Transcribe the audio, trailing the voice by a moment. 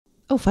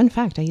Oh, fun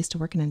fact. I used to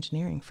work in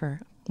engineering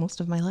for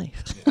most of my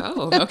life.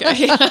 Oh,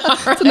 okay.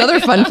 That's another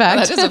fun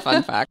fact. That is a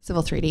fun fact.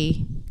 Civil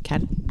 3D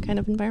CAD kind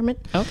of environment.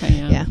 Okay,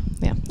 yeah.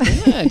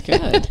 Yeah.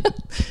 Good.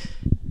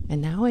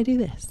 And now I do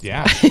this.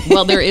 Yeah.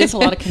 Well, there is a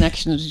lot of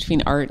connections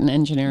between art and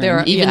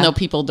engineering, even though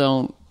people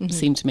don't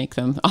seem to make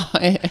them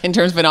in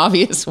terms of an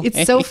obvious way.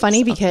 It's so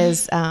funny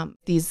because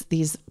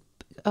these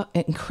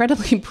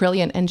incredibly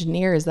brilliant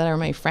engineers that are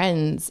my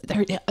friends,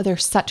 they're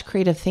such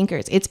creative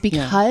thinkers. It's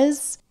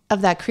because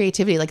of that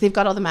creativity. Like they've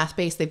got all the math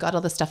base, they've got all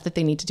the stuff that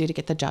they need to do to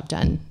get the job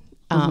done.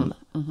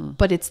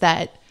 But it's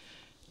that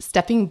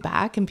stepping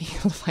back and being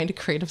able to find a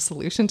creative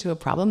solution to a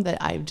problem that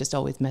I'm just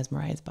always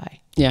mesmerized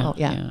by. Yeah.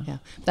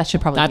 That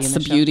should probably be in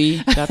the show.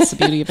 Beauty. That's the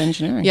beauty of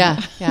engineering.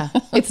 Yeah.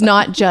 It's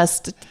not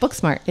just book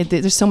smart.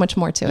 There's so much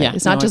more to it.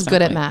 It's not just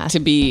good at math. To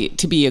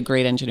be a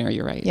great engineer,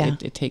 you're right. Yeah.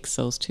 It takes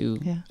those two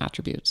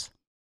attributes.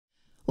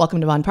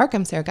 Welcome to Bond Park.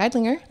 I'm Sara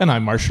Geidlinger. And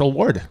I'm Marshall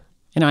Ward.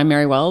 And I'm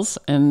Mary Wells,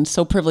 and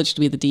so privileged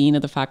to be the Dean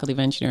of the Faculty of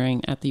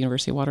Engineering at the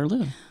University of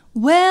Waterloo.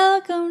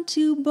 Welcome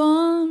to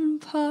Bond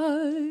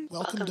Park.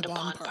 Welcome to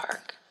Bond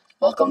Park.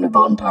 Welcome to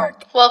Bond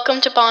Park. Welcome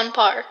to Bond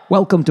Park.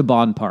 Welcome to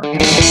Bond Park.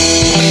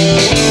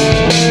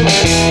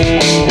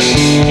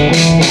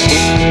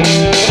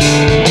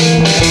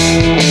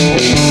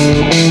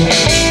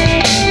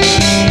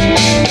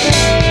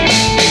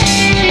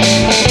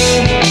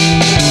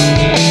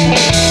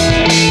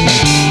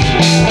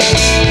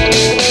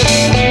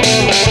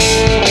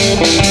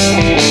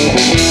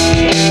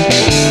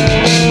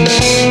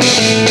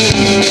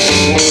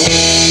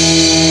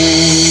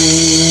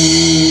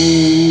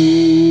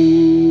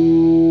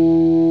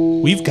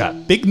 We've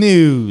got big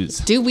news.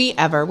 Do we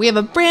ever? We have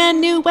a brand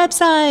new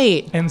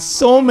website. And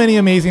so many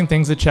amazing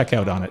things to check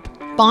out on it.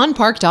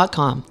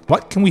 bondpark.com.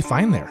 What can we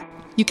find there?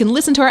 You can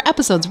listen to our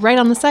episodes right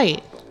on the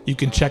site. You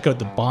can check out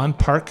the Bond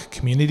Park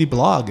community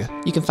blog.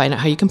 You can find out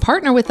how you can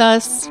partner with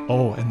us.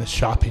 Oh, and the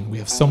shopping. We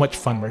have so much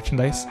fun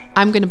merchandise.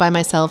 I'm going to buy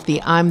myself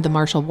the I'm the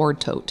Marshall Ward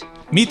tote.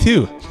 Me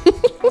too.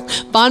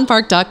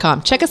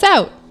 bondpark.com. Check us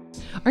out.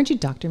 Aren't you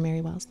Dr.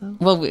 Mary Wells, though?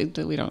 Well, we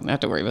don't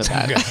have to worry about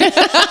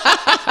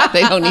that.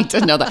 They don't need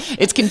to know that.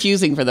 It's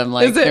confusing for them.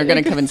 Like they're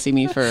going to come and see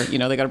me for, they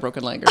got a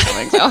broken leg or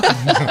something. So.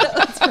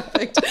 That's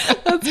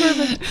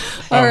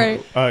perfect. All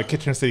right.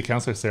 Kitchener City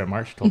Councillor Sara and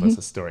Marshall told us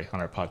a story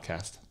on our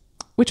podcast.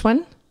 Which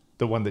one?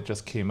 The one that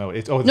just came out.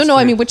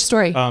 I mean, which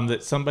story?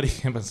 That somebody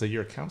came and said,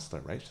 you're a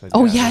counsellor, right? Said,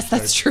 yes,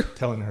 that's true.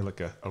 Telling her like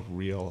a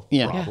real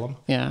problem.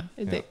 Yeah.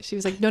 She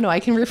was like, no, I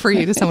can refer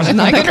you to someone. I'm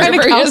not I going can to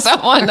refer you to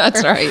someone.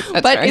 That's right.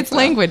 But it's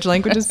language.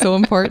 Language is so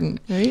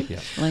important, right? Yeah.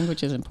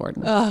 Language is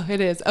important. Oh,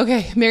 it is.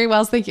 Okay. Mary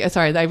Wells, thank you.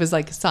 Sorry, I was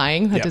like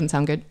sighing. That didn't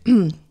sound good.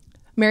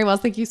 Mary Wells,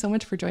 thank you so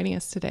much for joining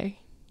us today.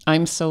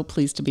 I'm so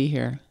pleased to be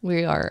here.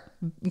 We are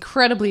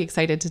incredibly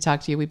excited to talk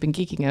to you. We've been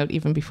geeking out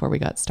even before we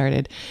got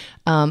started.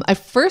 I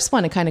first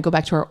want to kind of go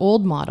back to our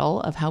old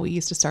model of how we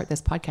used to start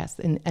this podcast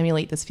and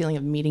emulate this feeling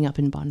of meeting up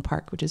in Bond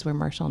Park, which is where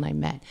Marshall and I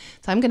met.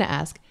 So I'm going to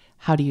ask,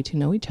 how do you two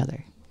know each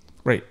other?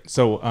 Right.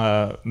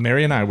 So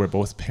Mary and I were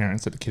both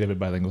parents at the Kid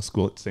Bilingual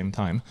School at the same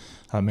time.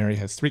 Mary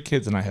has 3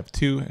 kids and I have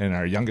 2, and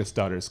our youngest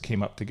daughters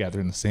came up together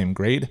in the same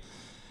grade.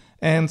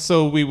 And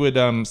so we would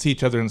see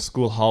each other in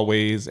school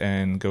hallways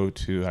and go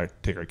to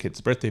take our kids'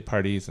 birthday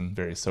parties and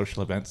various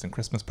social events and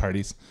Christmas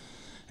parties.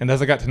 And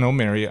as I got to know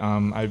Mary,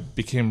 I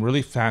became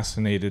really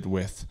fascinated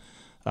with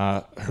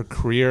her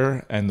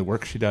career and the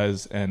work she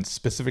does, and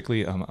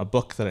specifically a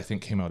book that I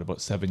think came out about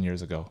 7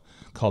 years ago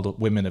called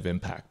Women of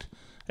Impact.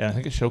 And I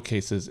think it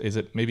showcases, is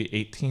it maybe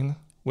 18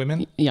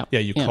 women? Yeah. Yeah,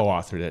 you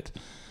co-authored it.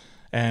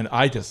 And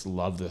I just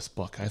love this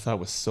book. I thought it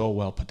was so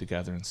well put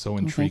together and so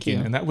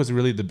intriguing. And that was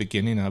really the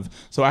beginning of...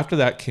 So after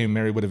that came,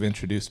 Mary would have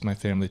introduced my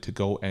family to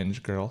Go Eng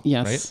Girl.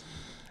 Yes. Right?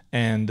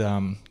 And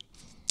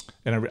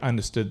I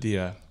understood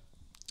the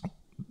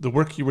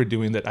work you were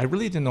doing that I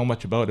really didn't know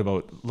much about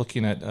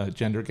looking at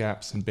gender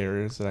gaps and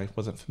barriers that I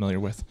wasn't familiar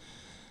with.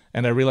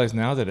 And I realize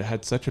now that it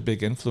had such a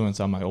big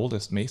influence on my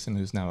oldest, Mason,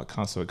 who's now at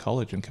Consulate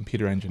College in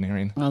computer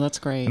engineering. Oh, that's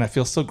great. And I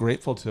feel so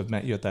grateful to have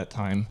met you at that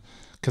time.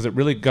 Because it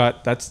really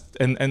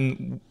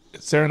and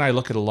Sara and I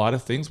look at a lot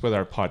of things with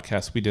our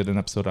podcast. We did an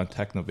episode on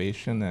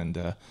technovation,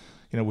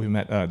 and we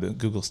met the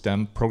Google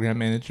STEM program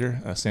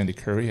manager, Sandy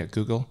Curry at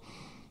Google,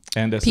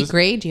 and Pete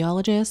Gray,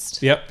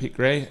 geologist. Yep, Pete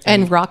Gray,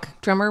 and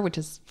rock drummer, which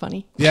is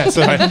funny. Yeah,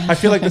 so I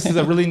feel like this is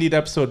a really neat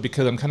episode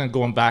because I'm kind of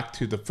going back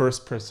to the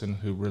first person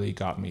who really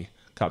got me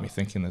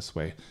thinking this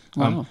way.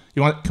 Wow.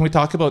 Can we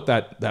talk about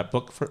that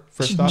book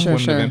first off? Sure,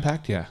 Women of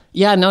Impact?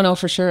 Yeah, no,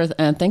 for sure.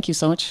 And thank you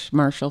so much,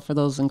 Marshall, for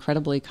those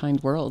incredibly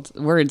kind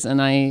words. And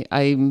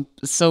I'm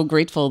so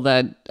grateful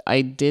that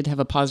I did have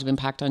a positive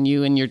impact on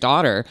you and your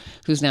daughter,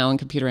 who's now in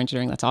computer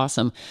engineering. That's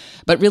awesome.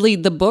 But really,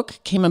 the book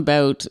came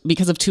about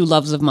because of 2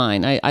 loves of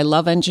mine. I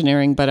love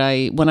engineering, but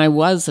when I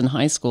was in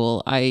high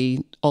school,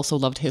 I also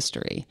loved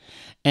history.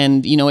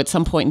 And, at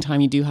some point in time,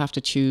 you do have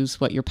to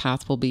choose what your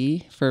path will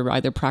be for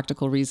either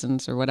practical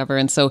reasons or whatever.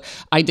 And so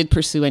I did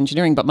pursue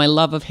engineering, but my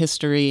love of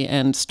history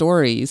and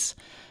stories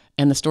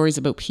and the stories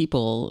about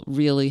people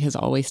really has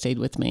always stayed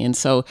with me. And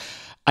so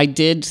I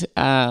did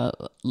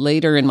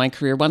later in my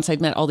career, once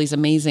I'd met all these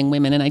amazing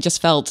women, and I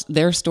just felt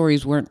their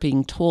stories weren't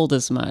being told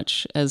as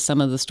much as some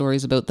of the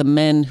stories about the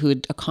men who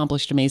had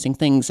accomplished amazing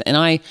things. And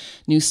I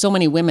knew so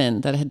many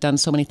women that had done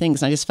so many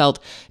things, and I just felt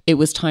it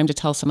was time to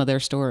tell some of their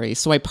stories.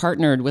 So I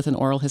partnered with an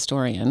oral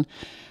historian,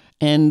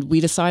 and we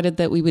decided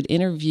that we would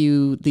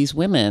interview these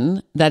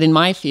women that in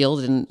my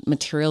field, in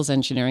materials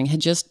engineering,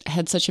 had just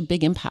had such a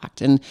big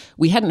impact. And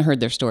we hadn't heard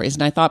their stories.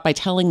 And I thought by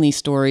telling these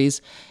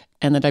stories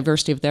and the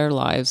diversity of their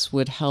lives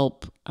would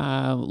help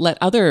let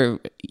other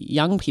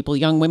young people,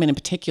 young women in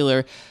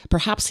particular,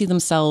 perhaps see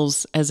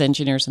themselves as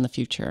engineers in the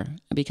future.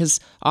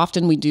 Because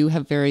often we do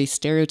have very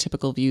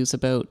stereotypical views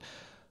about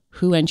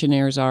who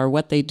engineers are,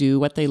 what they do,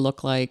 what they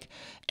look like,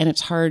 and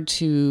it's hard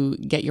to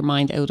get your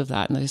mind out of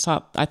that. And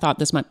I thought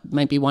this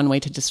might be one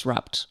way to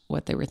disrupt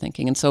what they were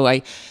thinking. And so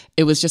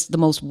it was just the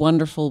most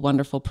wonderful,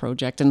 wonderful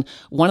project. And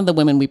one of the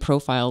women we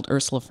profiled,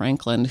 Ursula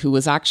Franklin, who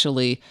was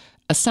actually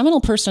a seminal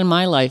person in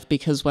my life,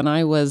 because when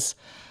I was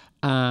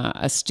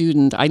a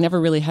student, I never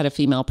really had a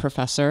female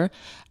professor.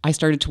 I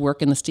started to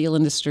work in the steel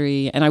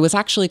industry, and I was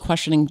actually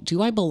questioning,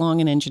 do I belong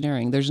in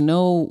engineering? There's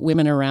no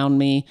women around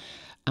me.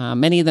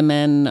 Many of the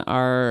men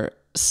are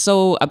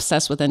so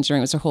obsessed with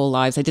engineering with their whole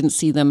lives. I didn't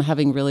see them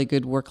having really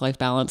good work-life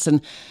balance.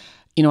 And,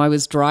 I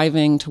was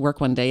driving to work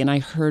one day and I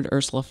heard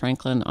Ursula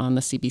Franklin on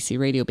the CBC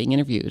radio being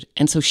interviewed.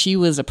 And so she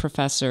was a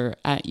professor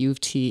at U of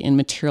T in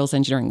materials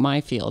engineering,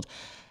 my field.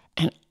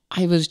 And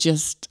I was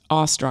just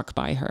awestruck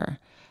by her.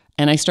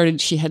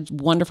 And she had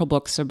wonderful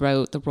books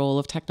about the role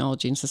of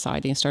technology in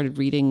society, and started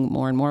reading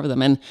more and more of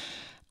them. And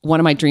one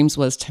of my dreams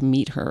was to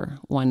meet her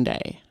one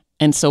day.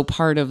 And so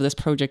part of this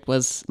project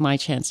was my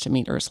chance to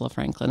meet Ursula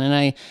Franklin. And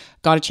I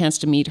got a chance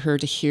to meet her,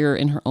 to hear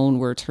in her own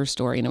words her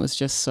story. And it was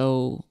just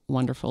so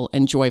wonderful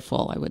and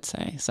joyful, I would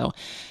say.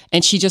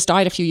 And she just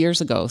died a few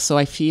years ago. So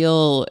I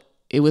feel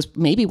it was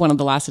maybe one of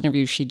the last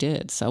interviews she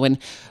did. And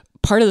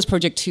part of this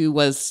project too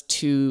was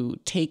to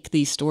take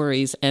these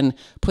stories and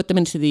put them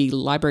into the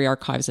library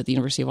archives at the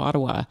University of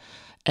Ottawa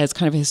as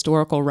kind of a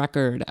historical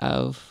record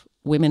of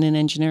women in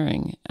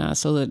engineering,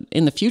 so that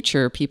in the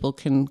future people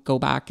can go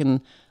back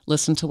and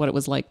listen to what it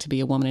was like to be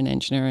a woman in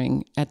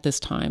engineering at this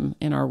time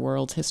in our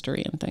world's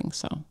history and things.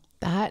 So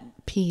that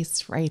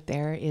piece right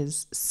there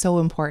is so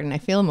important. I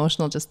feel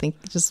emotional just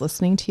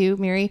listening to you,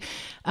 Mary.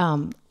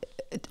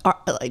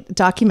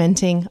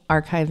 Documenting,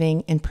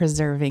 archiving, and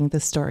preserving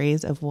the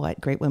stories of what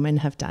great women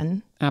have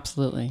done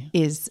absolutely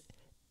is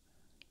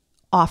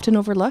often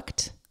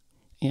overlooked.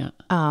 Yeah.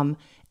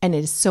 And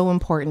it is so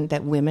important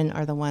that women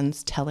are the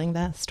ones telling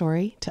that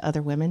story to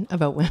other women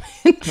about women.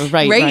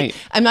 Right.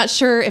 I'm not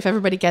sure if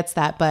everybody gets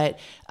that, but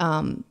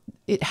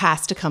it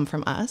has to come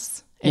from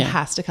us. It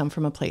has to come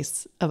from a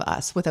place of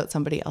us without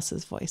somebody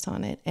else's voice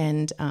on it.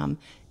 And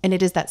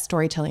it is that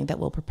storytelling that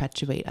will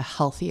perpetuate a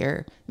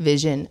healthier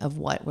vision of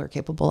what we're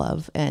capable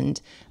of and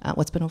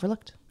what's been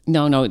overlooked.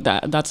 No,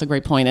 that's a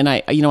great point. And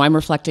I'm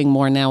reflecting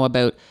more now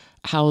about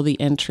how the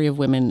entry of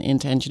women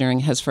into engineering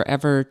has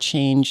forever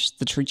changed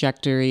the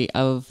trajectory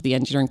of the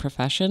engineering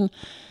profession,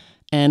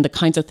 and the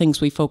kinds of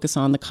things we focus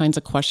on, the kinds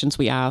of questions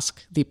we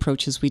ask, the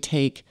approaches we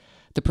take,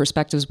 the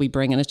perspectives we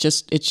bring. And it's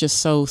just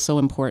so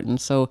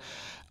important. So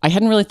I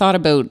hadn't really thought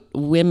about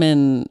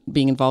women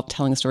being involved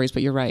telling stories,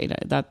 but you're right.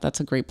 That's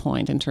a great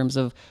point in terms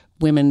of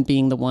women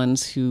being the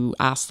ones who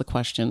ask the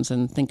questions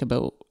and think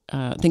about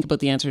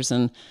the answers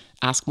and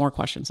ask more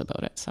questions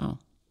about it. So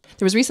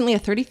there was recently a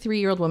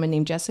 33-year-old woman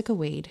named Jessica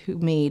Wade who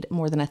made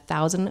more than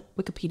 1,000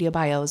 Wikipedia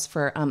bios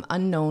for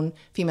unknown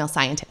female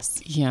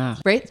scientists. Yeah.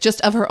 Right? Just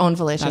of her own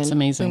volition. That's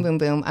amazing. Boom,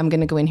 boom, boom. I'm going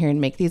to go in here and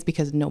make these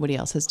because nobody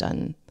else has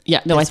done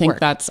I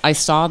think work. I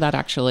saw that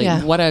actually.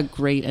 Yeah. What a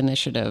great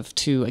initiative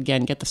to,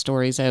 again, get the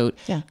stories out.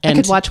 Yeah. And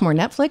I could watch more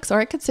Netflix,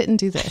 or I could sit and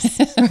do this.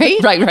 Right?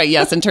 Right.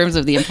 Yes. In terms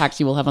of the impact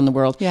you will have on the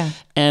world. Yeah.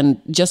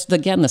 And just,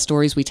 again, the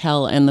stories we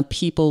tell and the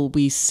people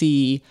we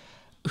see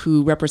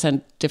who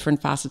represent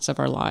different facets of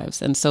our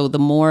lives. And so the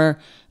more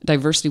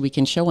diversity we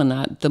can show in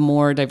that, the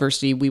more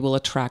diversity we will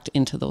attract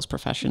into those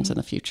professions in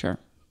the future.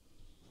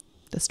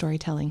 The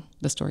storytelling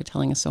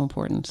is so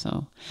important.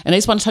 So, and I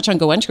just want to touch on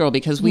Go Eng Girl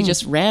because we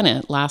just ran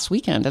it last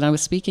weekend, and I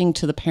was speaking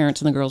to the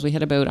parents and the girls. We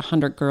had about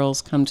 100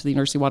 girls come to the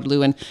University of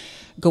Waterloo, and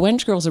Go Eng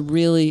Girl is a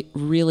really,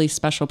 really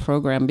special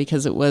program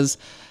because it was,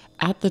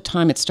 at the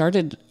time, it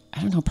started,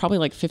 I don't know, probably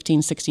like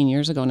 15, 16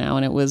 years ago now.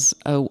 And it was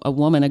a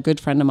woman, a good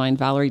friend of mine,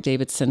 Valerie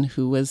Davidson,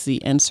 who was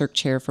the NSERC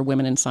chair for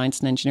women in science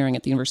and engineering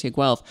at the University of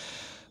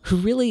Guelph, who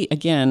really,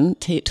 again,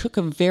 took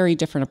a very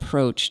different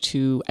approach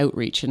to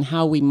outreach and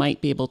how we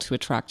might be able to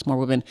attract more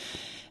women.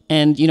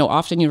 And,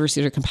 often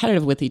universities are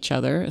competitive with each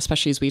other,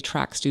 especially as we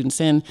attract students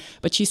in.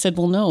 But she said,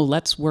 well, no,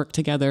 let's work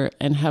together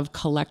and have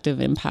collective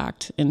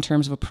impact in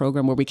terms of a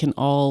program where we can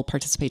all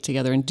participate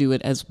together and do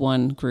it as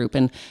one group.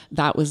 And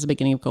that was the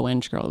beginning of Go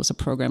Eng Girl. It was a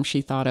program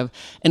she thought of.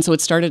 And so it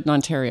started in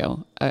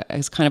Ontario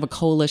as kind of a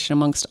coalition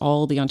amongst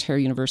all the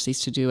Ontario universities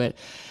to do it.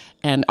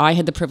 And I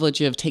had the privilege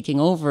of taking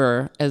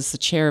over as the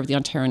chair of the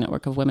Ontario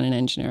Network of Women in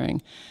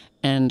Engineering.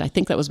 And I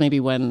think that was maybe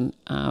when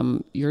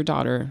your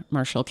daughter,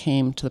 Marshall,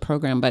 came to the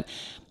program. But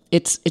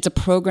it's a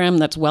program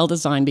that's well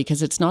designed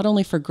because it's not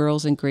only for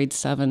girls in grades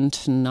 7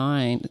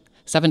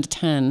 to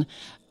 10,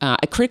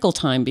 a critical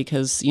time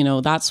because,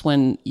 that's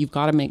when you've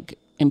got to make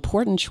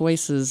important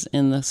choices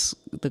in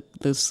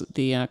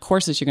the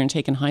courses you're going to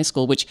take in high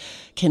school, which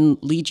can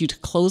lead you to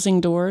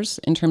closing doors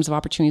in terms of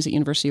opportunities at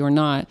university or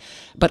not,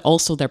 but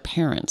also their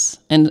parents.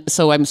 And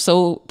so I'm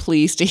so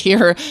pleased to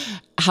hear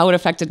how it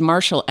affected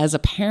Marshall as a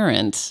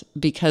parent,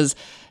 because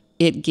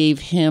it gave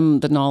him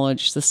the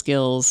knowledge, the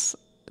skills,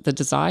 the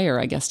desire,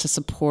 I guess, to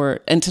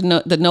support and to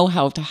know the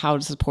know-how to how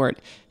to support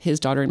his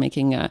daughter in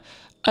making an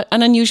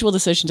unusual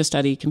decision to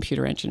study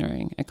computer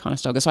engineering at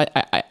Conestoga. So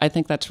I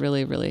think that's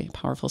really, really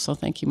powerful. So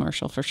thank you,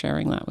 Marshall, for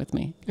sharing that with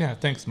me. Yeah,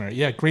 thanks, Mary.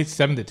 Yeah, grades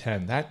 7 to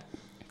 10. That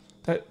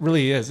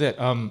really is it.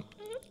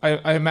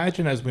 I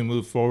imagine as we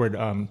move forward,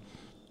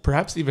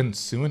 perhaps even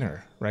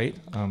sooner, right?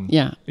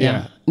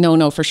 Yeah.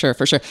 No, for sure.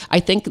 I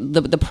think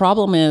the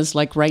problem is,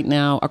 like right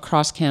now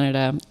across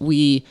Canada,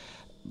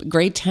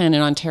 grade 10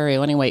 in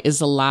Ontario anyway is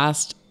the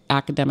last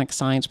academic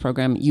science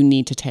program you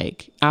need to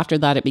take. After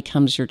that, it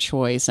becomes your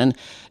choice. And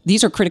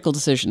these are critical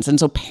decisions. And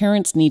so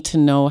parents need to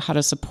know how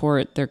to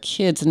support their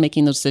kids in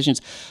making those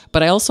decisions.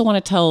 But I also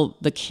want to tell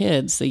the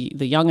kids, the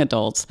young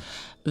adults,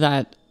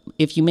 that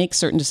if you make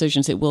certain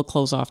decisions, it will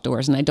close off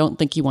doors. And I don't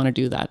think you want to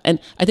do that. And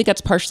I think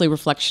that's partially a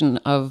reflection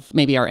of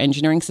maybe our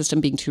engineering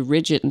system being too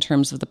rigid in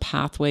terms of the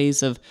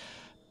pathways of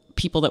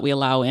people that we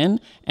allow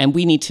in, and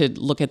we need to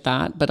look at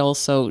that, but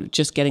also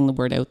just getting the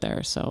word out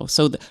there. So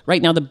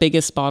right now the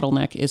biggest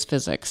bottleneck is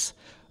physics.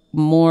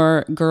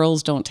 More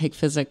girls don't take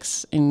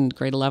physics in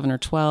grade 11 or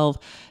 12,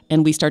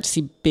 and we start to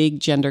see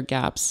big gender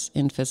gaps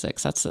in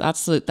physics. That's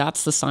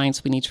the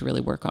science we need to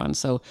really work on.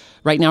 So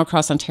right now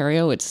across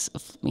Ontario, it's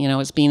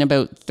been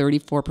about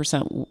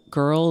 34%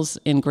 girls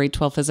in grade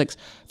 12 physics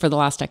for the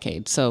last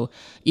decade. So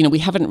we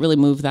haven't really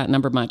moved that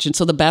number much, and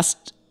so the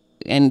best.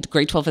 And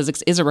grade 12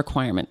 physics is a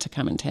requirement to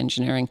come into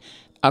engineering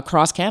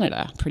across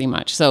Canada, pretty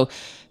much. So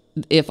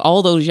if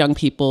all those young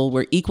people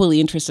were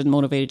equally interested and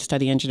motivated to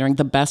study engineering,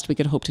 the best we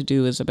could hope to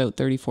do is about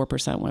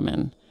 34%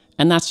 women.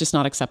 And that's just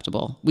not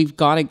acceptable. We've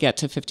got to get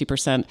to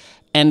 50%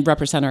 and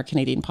represent our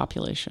Canadian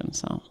population.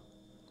 So,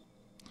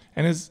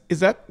 and is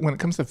that, when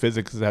it comes to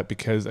physics, is that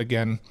because,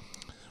 again,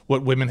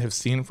 what women have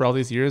seen for all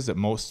these years, that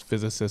most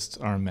physicists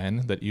are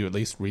men, that you at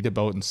least read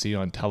about and see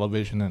on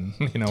television and,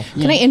 Can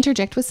I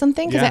interject with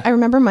something? Because I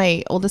remember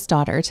my oldest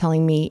daughter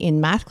telling me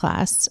in math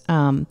class,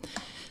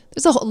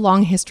 there's a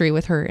long history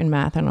with her in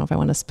math. I don't know if I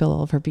want to spill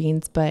all of her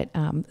beans, but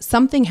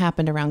something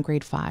happened around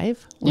grade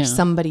 5 where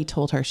somebody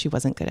told her she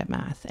wasn't good at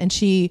math. And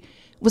she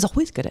was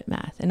always good at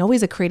math and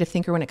always a creative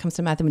thinker when it comes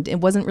to math. And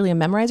it wasn't really a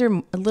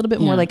memorizer, a little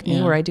bit more like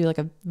me, where I do like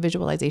a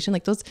visualization,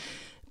 like those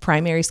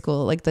primary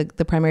school, like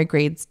the primary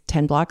grades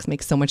 10 blocks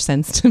makes so much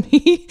sense to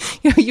me.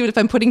 Even if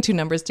I'm putting two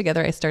numbers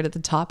together, I start at the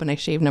top and I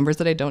shave numbers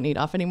that I don't need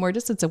off anymore.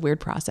 Just it's a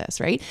weird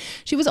process, right?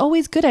 She was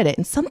always good at it.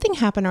 And something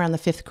happened around the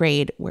 5th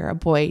grade where a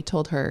boy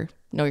told her,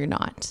 no, you're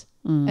not.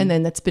 And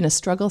then that's been a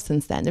struggle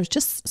since then. There's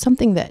just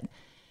something that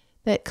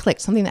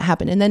clicked, something that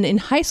happened. And then in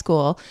high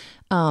school,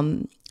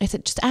 I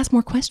said, just ask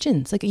more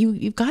questions. Like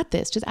you've got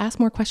this, just ask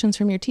more questions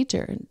from your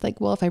teacher. Like,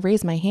 well, if I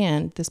raise my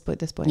hand, this boy,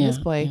 and this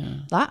boy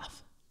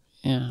laugh.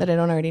 Yeah. That I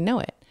don't already know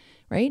it,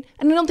 right?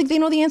 And I don't think they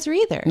know the answer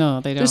either.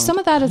 No, they don't. There's some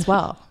of that as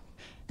well.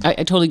 I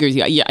totally agree with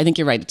you. Yeah, I think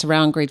you're right. It's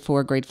around grade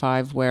 4, grade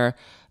 5 where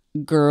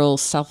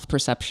girls'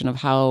 self-perception of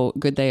how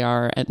good they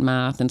are at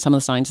math and some of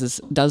the sciences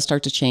does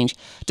start to change,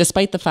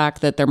 despite the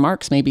fact that their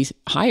marks may be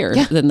higher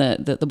than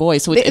the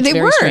boys. So it's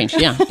very strange.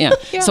 Yeah.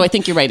 So I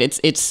think you're right.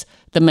 It's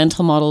the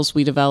mental models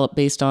we develop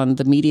based on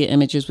the media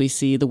images we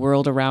see, the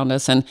world around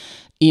us. And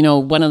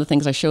one of the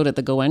things I showed at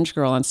the Go Eng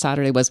Girl on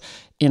Saturday was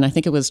I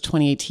think it was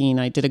 2018,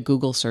 I did a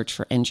Google search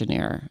for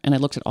engineer and I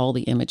looked at all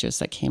the images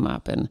that came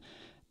up and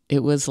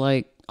it was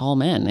like all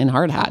men in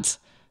hard hats.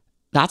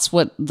 That's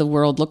what the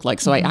world looked like.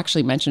 So I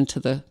actually mentioned to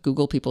the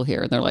Google people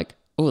here and they're like,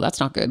 oh, that's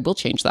not good. We'll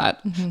change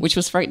that, which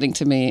was frightening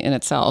to me in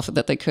itself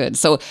that they could.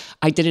 So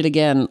I did it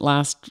again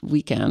last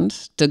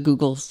weekend, the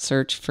Google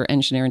search for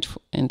engineer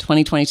in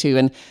 2022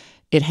 and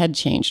it had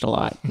changed a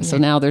lot. So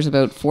now there's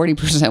about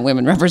 40%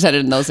 women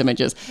represented in those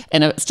images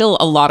and still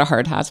a lot of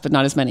hard hats, but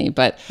not as many,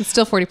 but it's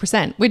still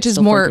 40%, which is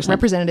more 40%.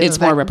 Representative. It's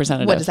more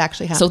representative. What is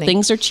actually happening. So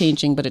things are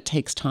changing, but it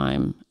takes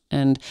time.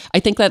 And I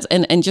think that's,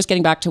 and just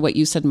getting back to what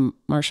you said,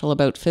 Marshall,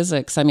 about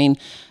physics. I mean,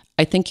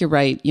 I think you're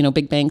right.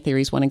 Big Bang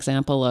Theory is one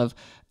example of,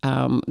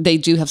 they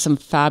do have some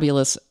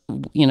fabulous,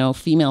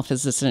 female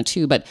physicists in it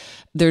too, but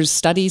there's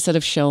studies that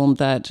have shown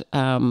that,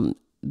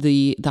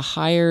 the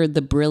higher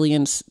the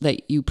brilliance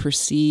that you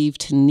perceive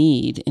to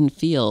need in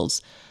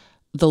fields,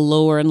 the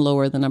lower and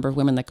lower the number of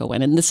women that go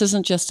in. And this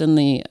isn't just in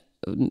the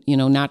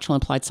natural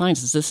and applied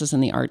sciences. This is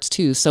in the arts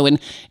too. So in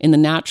the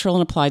natural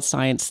and applied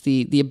science,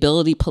 the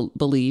ability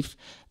belief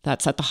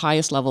that's at the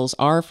highest levels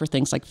are for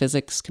things like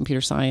physics,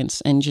 computer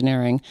science,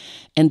 engineering.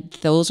 And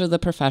those are the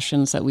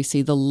professions that we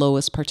see the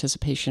lowest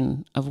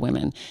participation of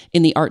women.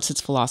 In the arts,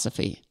 it's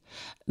philosophy.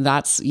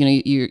 That's,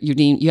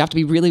 you have to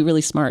be really,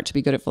 really smart to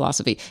be good at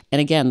philosophy. And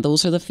again,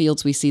 those are the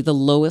fields we see the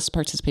lowest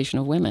participation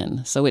of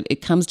women. So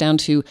it comes down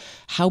to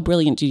how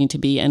brilliant do you need to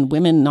be, and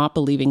women not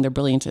believing they're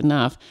brilliant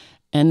enough,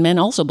 and men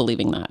also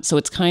believing that. So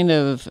it's kind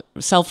of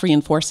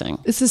self-reinforcing.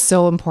 This is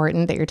so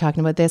important that you're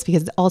talking about this,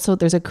 because also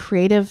there's a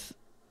creative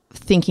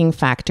thinking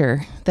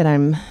factor that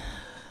I'm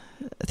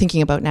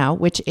thinking about now,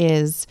 which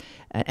is,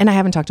 and I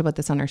haven't talked about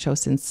this on our show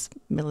since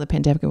middle of the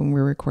pandemic when we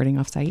were recording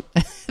offsite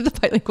at the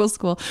bilingual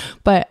school,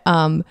 but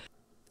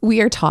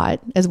we are taught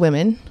as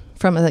women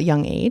from a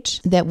young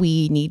age that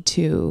we need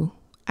to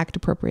act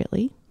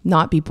appropriately,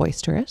 not be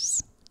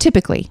boisterous.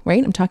 Typically,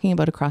 right? I'm talking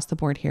about across the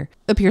board here.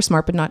 Appear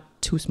smart, but not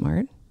too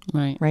smart.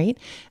 Right.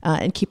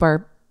 And keep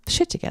our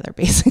shit together,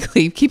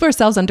 basically. Keep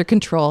ourselves under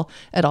control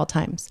at all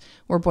times.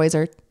 Where boys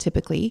are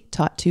typically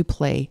taught to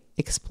play,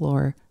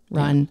 explore,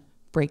 run,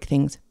 break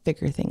things,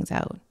 figure things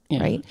out.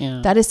 Right?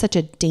 Yeah. That is such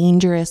a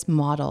dangerous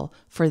model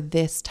for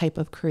this type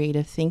of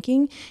creative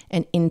thinking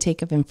and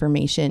intake of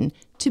information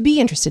to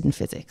be interested in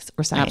physics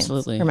or science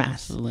or math.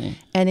 Absolutely.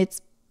 And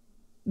it's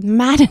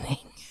maddening.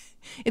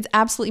 It's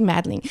absolutely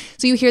maddening.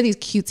 So you hear these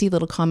cutesy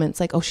little comments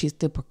like, oh,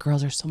 the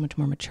girls are so much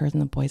more mature than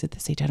the boys at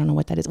this age. I don't know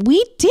what that is.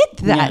 We did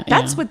that.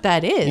 That's what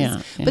that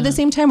is. But at the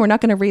same time, we're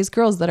not going to raise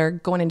girls that are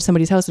going into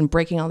somebody's house and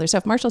breaking all their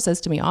stuff. Marshall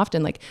says to me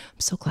often, like, I'm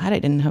so glad I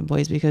didn't have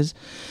boys because,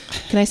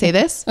 can I say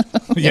this?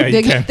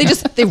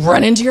 They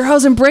run into your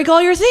house and break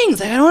all your things.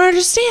 Like, I don't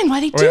understand why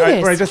they do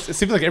this. It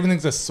seems like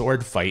everything's a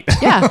sword fight.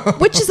 Yeah,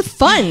 which is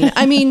fun.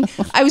 I mean,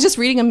 I was just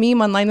reading a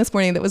meme online this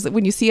morning that was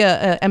when you see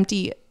a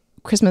empty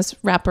Christmas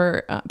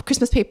wrapper,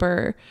 Christmas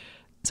paper.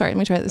 Sorry, let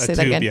me try to say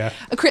that again.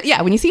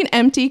 When you see an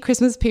empty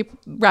Christmas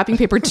wrapping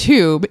paper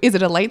tube, is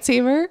it a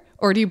lightsaber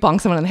or do you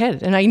bonk someone on the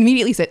head? And I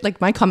immediately said, like,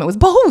 my comment was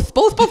both.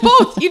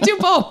 You do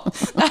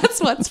both.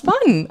 That's what's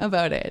fun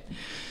about it.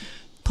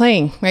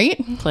 Playing,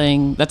 right?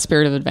 Playing, that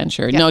spirit of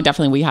adventure. Yeah. No,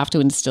 definitely. We have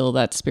to instill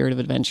that spirit of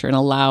adventure and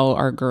allow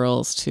our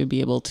girls to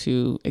be able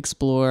to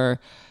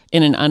explore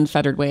in an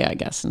unfettered way, I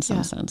guess, in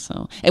some sense.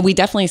 So, and we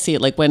definitely see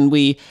it like when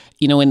we,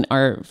 in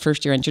our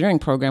first year engineering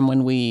program,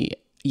 when we,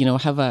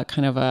 have a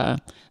kind of a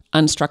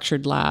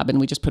unstructured lab and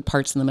we just put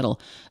parts in the middle,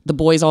 the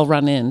boys all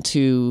run in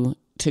to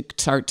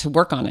start to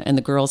work on it and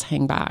the girls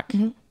hang back.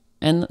 Mm-hmm.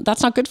 And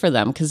that's not good for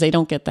them because they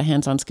don't get the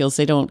hands-on skills.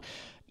 They don't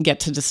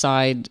get to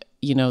decide,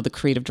 the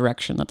creative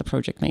direction that the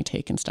project may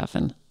take and stuff.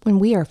 And when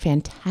we are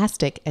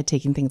fantastic at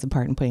taking things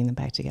apart and putting them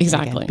back together.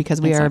 Exactly. Again, because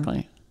we are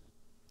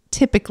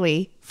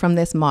typically from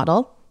this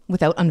model,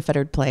 without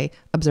unfettered play,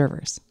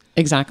 observers.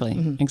 Exactly.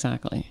 Mm-hmm.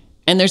 Exactly.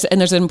 And there's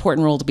an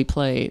important role to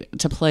play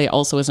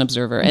also as an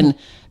observer. Mm-hmm. And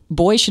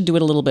boys should do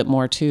it a little bit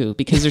more too,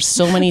 because there's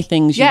so many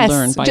things you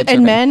learn by observing.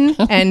 And men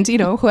and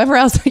whoever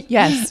else.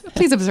 Yes,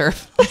 please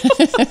observe.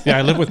 Yeah,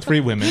 I live with 3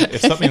 women. If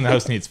something in the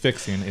house needs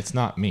fixing, it's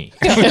not me.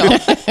 No.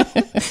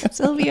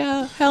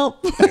 Sylvia, help.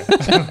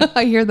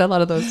 I hear a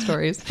lot of those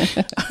stories.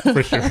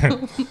 For sure.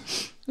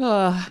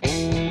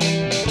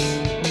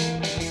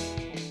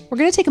 We're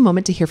going to take a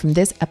moment to hear from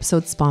this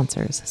episode's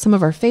sponsors, some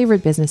of our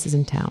favorite businesses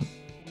in town.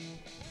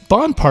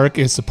 Bond Park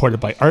is supported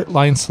by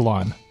Artline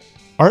Salon.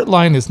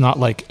 Artline is not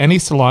like any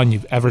salon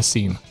you've ever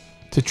seen.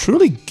 To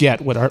truly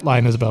get what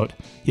Artline is about,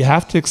 you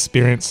have to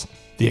experience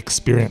the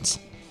experience.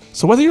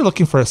 So whether you're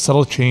looking for a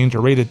subtle change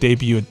or ready to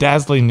debut a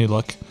dazzling new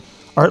look,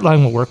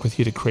 Artline will work with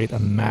you to create a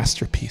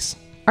masterpiece.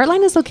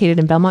 Artline is located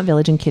in Belmont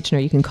Village in Kitchener.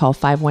 You can call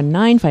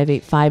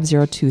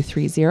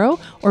 519-585-0230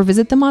 or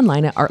visit them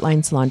online at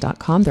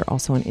artlinesalon.com. They're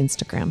also on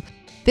Instagram.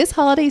 This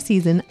holiday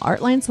season,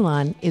 Artline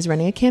Salon is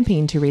running a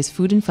campaign to raise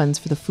food and funds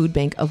for the food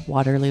bank of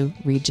Waterloo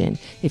region.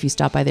 If you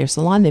stop by their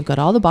salon, they've got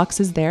all the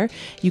boxes there.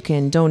 You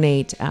can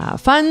donate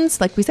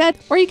funds, like we said,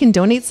 or you can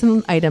donate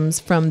some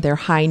items from their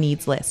high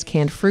needs list: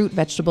 canned fruit,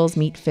 vegetables,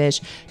 meat, fish,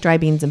 dry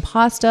beans and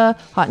pasta,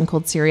 hot and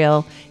cold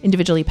cereal,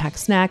 individually packed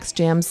snacks,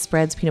 jams,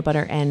 spreads, peanut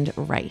butter, and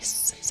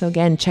rice. So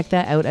again, check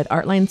that out at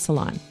Artline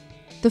Salon.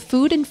 The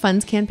Food and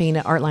Funds campaign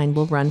at Artline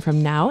will run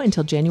from now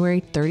until January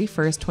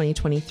 31st,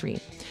 2023.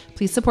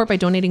 Please support by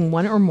donating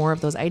one or more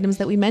of those items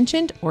that we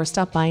mentioned, or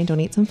stop by and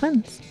donate some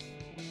funds.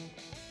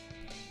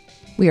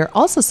 We are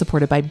also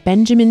supported by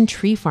Benjamin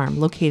Tree Farm,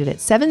 located at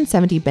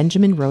 770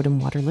 Benjamin Road in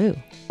Waterloo.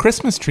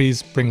 Christmas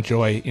trees bring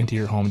joy into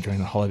your home during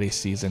the holiday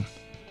season.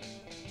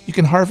 You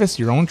can harvest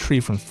your own tree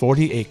from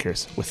 40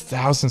 acres with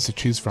thousands to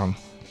choose from,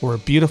 or a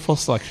beautiful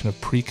selection of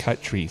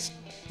pre-cut trees.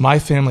 My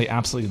family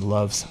absolutely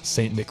loves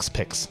St. Nick's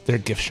Picks, their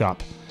gift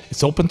shop.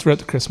 It's open throughout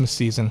the Christmas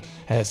season. It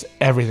has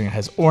everything. It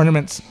has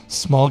ornaments,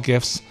 small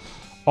gifts,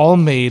 all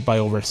made by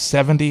over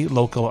 70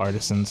 local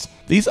artisans.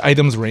 These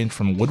items range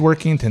from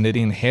woodworking to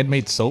knitting,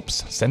 handmade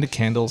soaps, scented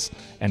candles,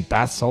 and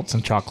bath salts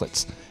and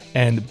chocolates.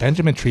 And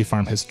Benjamin Tree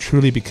Farm has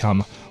truly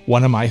become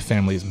one of my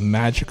family's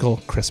magical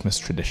Christmas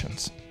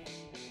traditions.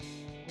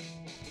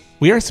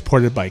 We are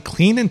supported by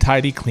Clean and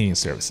Tidy Cleaning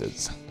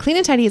Services. Clean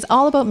and Tidy is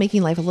all about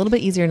making life a little bit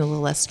easier and a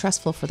little less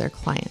stressful for their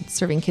clients.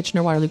 Serving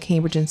Kitchener, Waterloo,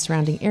 Cambridge, and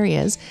surrounding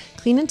areas,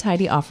 Clean and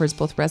Tidy offers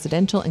both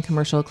residential and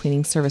commercial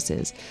cleaning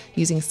services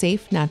using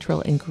safe,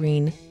 natural, and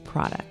green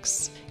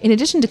products. In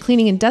addition to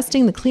cleaning and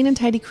dusting, the Clean and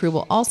Tidy crew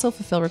will also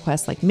fulfill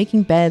requests like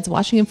making beds,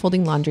 washing and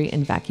folding laundry,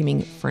 and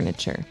vacuuming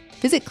furniture.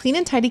 Visit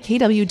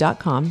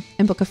cleanandtidykw.com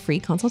and book a free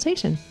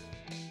consultation.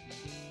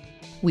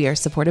 We are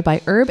supported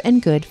by Herb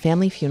and Good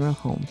Family Funeral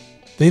Home.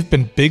 They've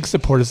been big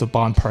supporters of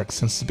Bond Park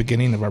since the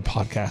beginning of our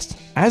podcast.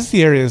 As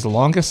the area's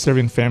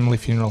longest-serving family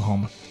funeral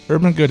home,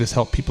 Herb and Good has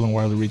helped people in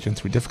Waterloo Region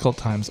through difficult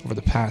times over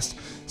the past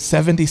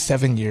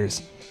 77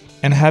 years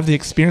and have the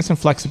experience and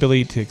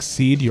flexibility to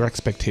exceed your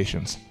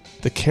expectations.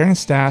 The caring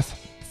staff,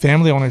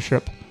 family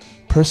ownership,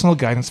 personal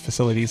guidance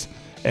facilities,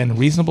 and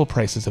reasonable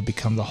prices have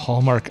become the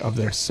hallmark of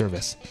their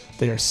service.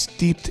 They are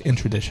steeped in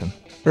tradition.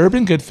 Herb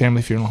and Good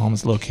Family Funeral Home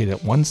is located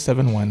at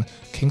 171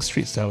 King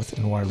Street South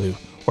in Waterloo,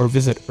 or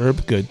visit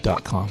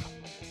herbgood.com.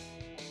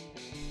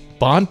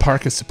 Bond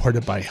Park is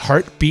supported by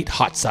Heartbeat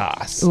Hot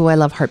Sauce. Ooh, I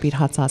love Heartbeat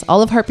Hot Sauce.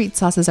 All of Heartbeat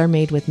sauces are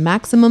made with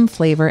maximum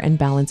flavor and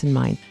balance in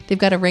mind. They've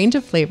got a range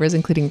of flavors,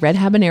 including red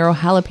habanero,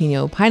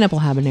 jalapeno, pineapple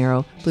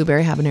habanero,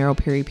 blueberry habanero,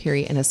 piri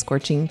piri, and a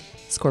scorching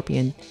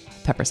scorpion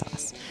pepper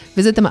sauce.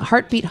 Visit them at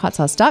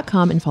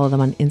heartbeathotsauce.com and follow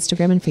them on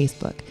Instagram and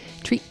Facebook.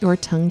 Treat your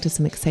tongue to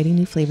some exciting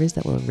new flavors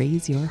that will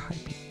raise your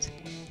heartbeat.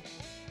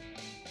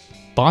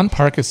 Bond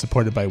Park is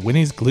supported by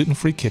Winnie's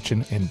Gluten-Free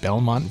Kitchen in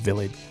Belmont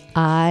Village.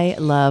 I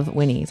love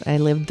Winnie's. I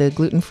lived the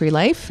gluten-free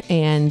life,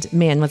 and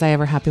man, was I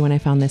ever happy when I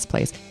found this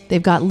place.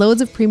 They've got loads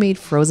of pre-made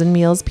frozen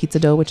meals, pizza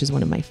dough, which is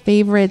one of my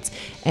favorites,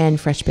 and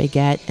fresh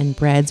baguette and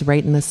breads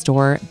right in the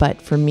store.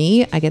 But for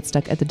me, I get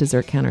stuck at the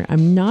dessert counter.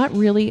 I'm not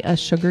really a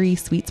sugary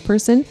sweets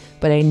person,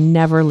 but I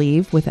never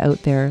leave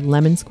without their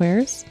lemon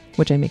squares,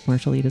 which I make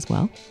Marshall eat as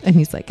well. And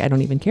he's like, I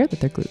don't even care that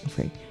they're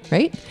gluten-free,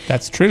 right?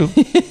 That's true.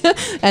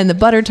 And the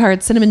butter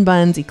tarts, cinnamon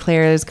buns,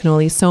 eclairs,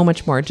 cannoli, so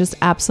much more. Just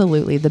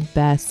absolutely the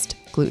best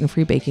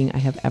gluten-free baking I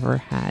have ever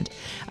had.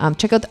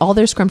 Check out all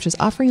their scrumptious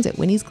offerings at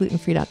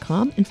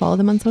winniesglutenfree.com and follow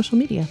them on social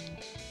media.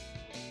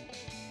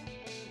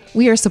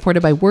 We are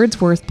supported by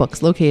Wordsworth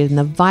Books, located in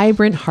the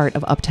vibrant heart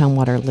of Uptown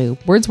Waterloo.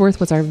 Wordsworth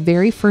was our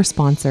very first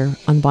sponsor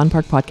on Bond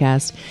Park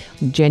Podcast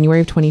in January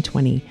of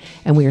 2020,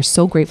 and we are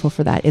so grateful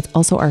for that. It's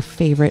also our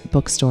favorite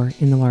bookstore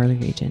in the Waterloo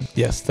region.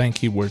 Yes,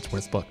 thank you,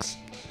 Wordsworth Books.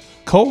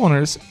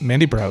 Co-owners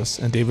Mandy Browse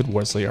and David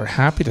Worsley are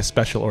happy to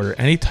special order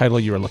any title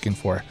you are looking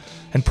for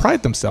and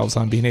pride themselves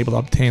on being able to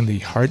obtain the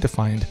hard to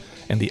find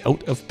and the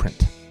out of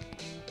print.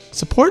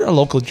 Support a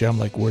local gem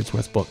like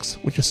Wordsworth Books,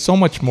 which is so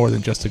much more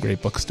than just a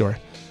great bookstore.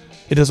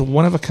 It is a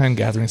one-of-a-kind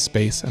gathering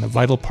space and a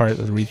vital part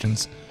of the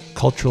region's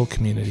cultural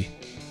community.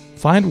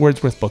 Find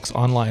Wordsworth Books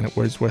online at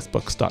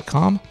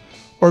wordsworthbooks.com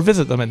or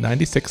visit them at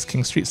 96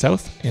 King Street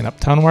South in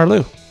Uptown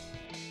Waterloo.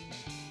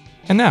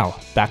 And now,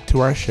 back to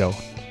our show.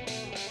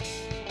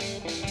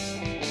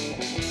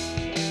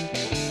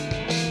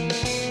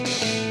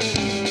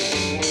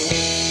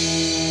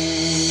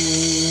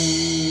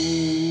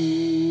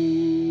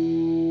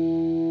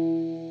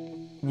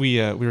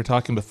 We were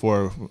talking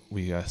before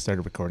we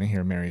started recording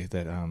here, Mary,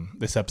 that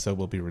this episode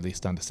will be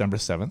released on December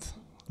 7th.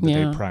 The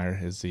day prior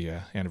is the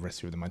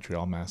anniversary of the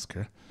Montreal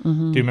Massacre.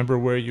 Mm-hmm. Do you remember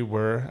where you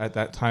were at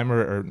that time,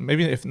 or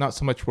maybe if not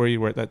so much where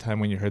you were at that time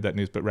when you heard that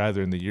news, but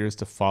rather in the years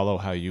to follow,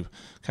 how you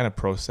kind of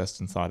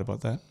processed and thought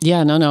about that?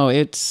 Yeah, no,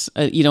 it's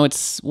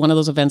it's one of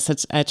those events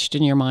that's etched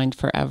in your mind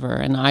forever.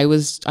 And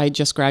I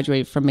just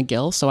graduated from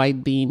McGill, so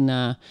I'd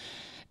been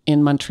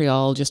in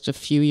Montreal just a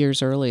few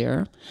years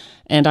earlier.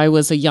 And I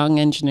was a young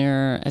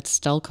engineer at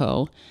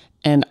Stelco,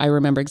 and I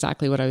remember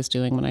exactly what I was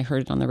doing when I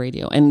heard it on the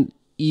radio. And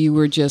you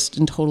were just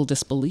in total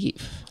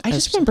disbelief. I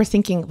just remember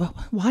thinking, well,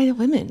 why the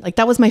women? Like,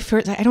 that was my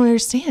first, I don't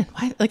understand.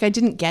 Why? Like, I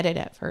didn't get it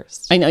at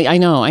first. I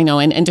know.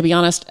 And to be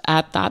honest,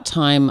 at that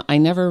time, I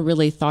never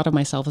really thought of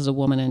myself as a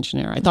woman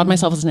engineer. I thought of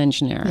myself as an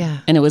engineer. Yeah.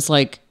 And it was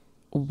like,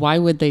 why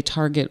would they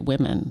target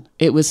women?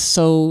 It was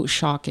so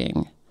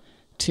shocking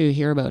to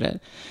hear about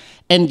it.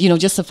 And,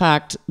 just the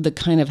fact, the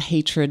kind of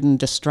hatred and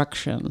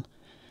destruction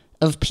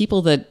of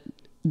people that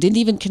didn't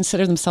even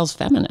consider themselves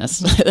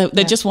feminists,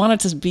 that just wanted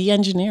to be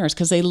engineers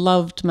because they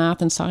loved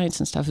math and science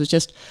and stuff. It was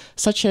just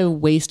such a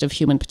waste of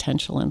human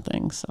potential and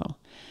things. So,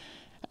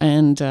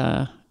 and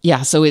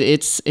so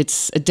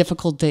it's a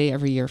difficult day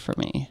every year for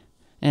me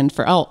and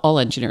for all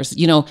engineers.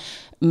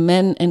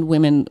 Men and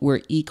women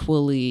were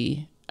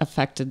equally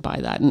affected by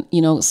that.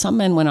 And, some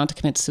men went on to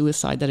commit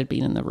suicide that had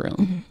been in the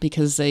room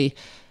because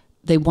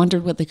they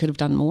wondered what they could have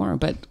done more,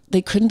 but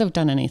they couldn't have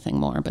done anything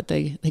more, but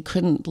they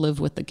couldn't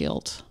live with the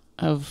guilt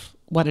of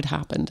what had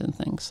happened and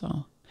things.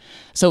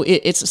 So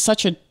it's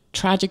such a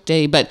tragic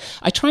day, but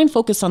I try and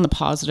focus on the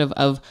positive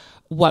of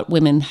what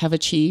women have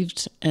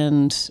achieved.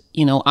 And,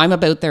 I'm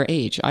about their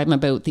age. I'm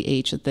about the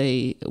age that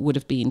they would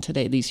have been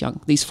today.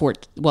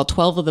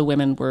 12 of the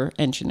women were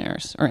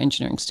engineers or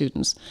engineering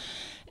students.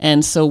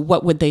 And so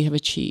what would they have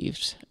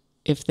achieved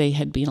if they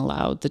had been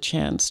allowed the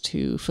chance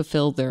to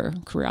fulfill their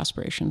career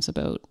aspirations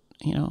about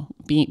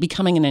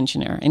becoming an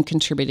engineer and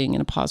contributing in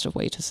a positive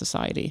way to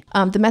society.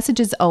 The message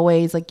is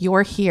always like,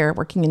 you're here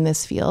working in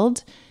this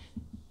field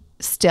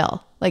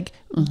still. Like,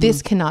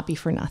 this cannot be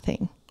for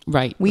nothing.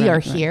 Right. We are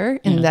right. here,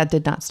 and that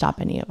did not stop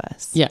any of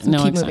us. Yeah, So no,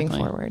 keep exactly. moving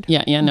forward.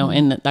 Yeah, no,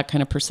 and that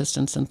kind of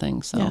persistence and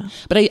things. So, Yeah.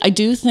 but I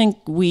do think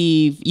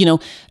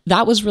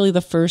that was really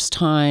the first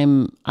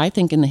time, I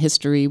think, in the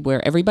history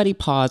where everybody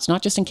paused,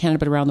 not just in Canada,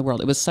 but around the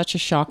world. It was such a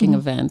shocking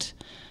event.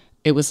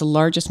 It was the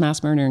largest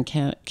mass murder in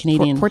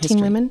Canadian 14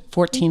 history. women?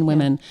 14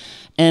 women.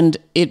 And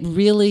it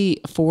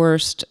really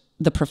forced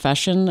the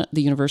profession,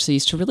 the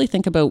universities, to really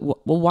think about,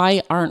 well,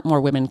 why aren't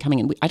more women coming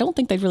in? I don't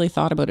think they'd really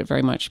thought about it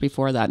very much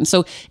before that. And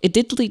so it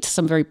did lead to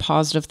some very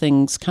positive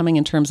things coming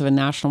in terms of a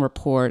national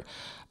report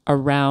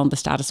around the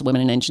status of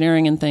women in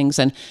engineering and things.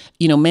 And,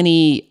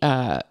 many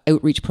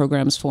outreach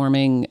programs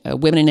forming,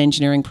 women in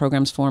engineering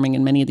programs forming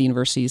in many of the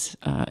universities,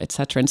 et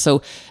cetera. And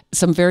so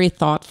some very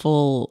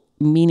thoughtful,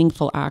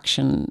 meaningful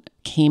action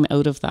came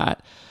out of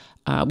that,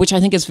 which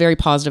I think is very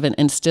positive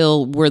and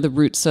still were the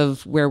roots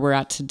of where we're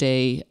at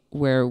today,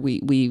 where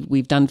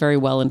we've done very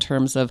well in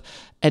terms of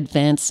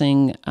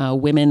advancing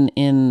women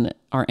in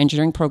our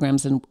engineering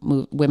programs and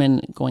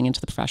women going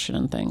into the profession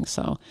and things.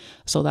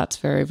 So that's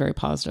very, very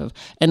positive.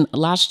 And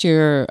last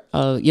year,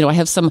 I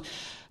have some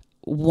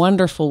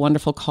wonderful,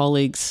 wonderful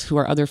colleagues who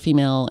are other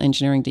female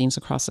engineering deans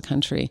across the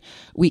country.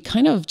 We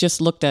kind of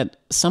just looked at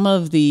some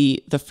of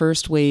the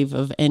first wave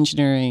of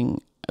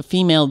engineering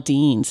female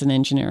deans in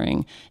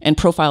engineering and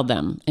profiled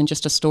them in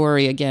just a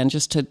story, again,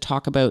 just to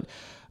talk about,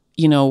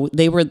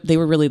 they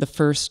were really the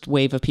first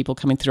wave of people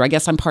coming through. I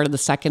guess I'm part of the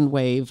second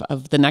wave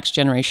of the next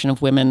generation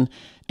of women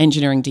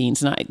engineering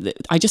deans. And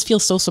I just feel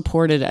so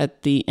supported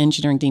at the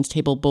engineering deans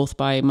table, both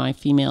by my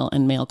female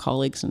and male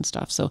colleagues and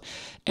stuff. So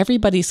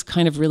everybody's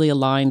kind of really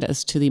aligned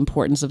as to the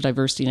importance of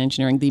diversity in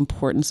engineering, the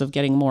importance of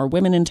getting more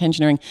women into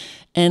engineering.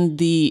 And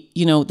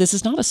this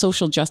is not a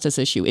social justice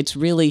issue.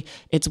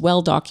 It's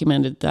well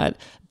documented that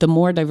the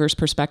more diverse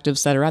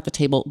perspectives that are at the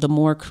table, the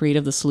more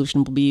creative the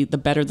solution will be, the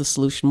better the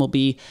solution will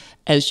be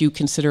as you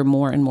consider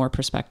more and more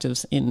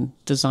perspectives in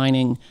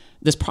designing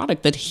this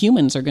product that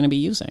humans are going to be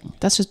using.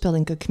 That's just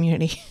building good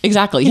community.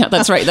 Exactly. Yeah,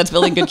 that's right. That's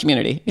building good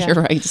community. Yeah. You're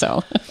right.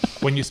 So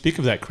when you speak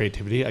of that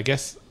creativity, I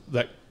guess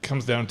that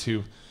comes down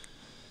to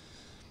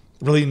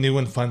really new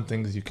and fun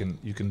things you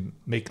can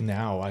make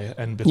now.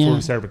 Before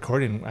we started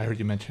recording, I heard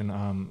you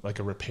mention like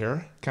a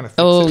repair kind of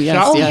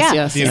yes.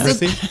 at the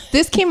university. So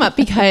this came up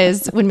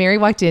because when Mary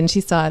walked in,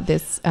 she saw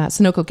this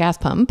Sunoco gas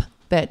pump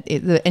that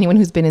anyone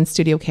who's been in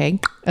Studio K,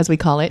 as we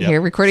call it here,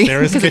 recording,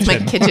 because it's my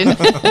kitchen,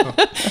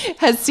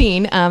 has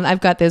seen.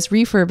 I've got this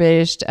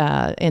refurbished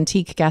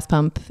antique gas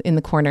pump in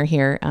the corner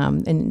here,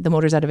 and the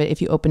motor's out of it. If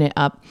you open it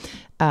up,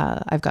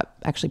 I've got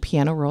actually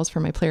piano rolls for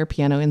my player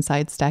piano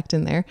inside stacked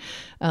in there,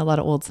 a lot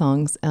of old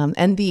songs,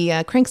 and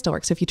the crank still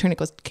works. So if you turn it,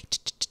 goes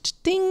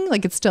ding,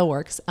 like it still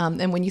works.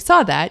 And when you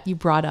saw that, you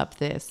brought up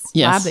this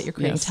lab that you're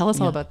creating. Tell us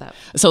all about that.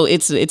 So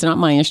it's not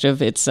my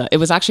initiative. It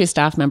was actually a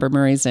staff member,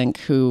 Murray Zink,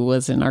 who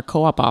was in our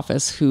co-op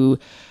office, who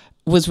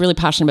was really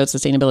passionate about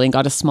sustainability and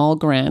got a small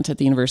grant at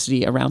the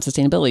university around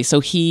sustainability. So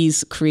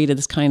he's created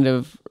this kind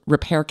of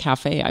repair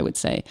cafe, I would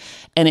say.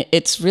 And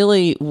it's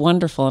really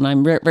wonderful. And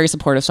I'm very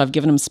supportive. So I've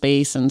given him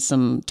space and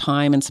some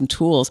time and some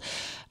tools.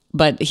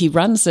 But he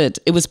runs it.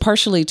 It was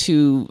partially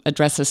to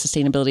address a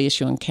sustainability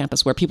issue on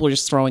campus where people are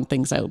just throwing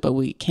things out, but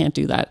we can't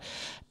do that.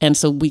 And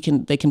so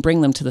they can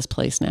bring them to this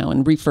place now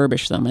and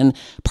refurbish them. And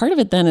part of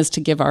it then is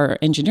to give our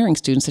engineering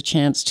students a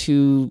chance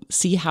to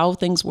see how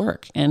things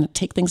work and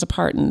take things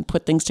apart and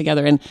put things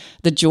together, and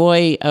the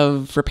joy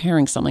of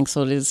repairing something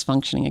so it is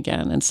functioning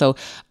again. And so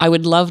I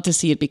would love to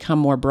see it become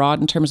more broad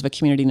in terms of a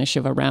community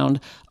initiative around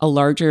a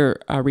larger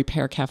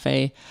repair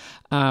cafe.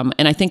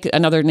 And I think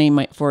another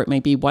name for it may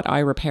be What I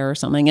Repair or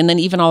something. And then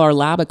even all our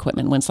lab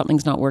equipment, when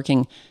something's not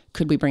working,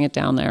 could we bring it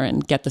down there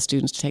and get the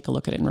students to take a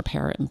look at it and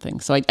repair it and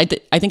things. So I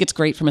think it's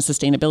great from a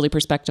sustainability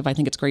perspective. I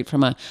think it's great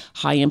from a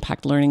high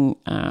impact learning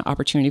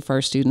opportunity for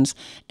our students,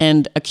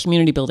 and a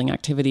community building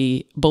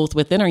activity, both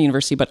within our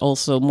university, but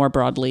also more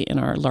broadly in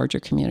our larger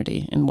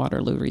community in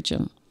Waterloo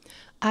region.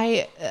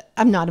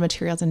 I'm not a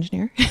materials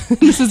engineer.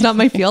 This is not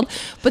my field,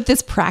 but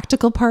this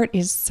practical part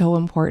is so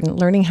important.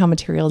 Learning how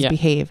materials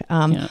behave.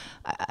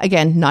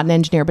 Again, not an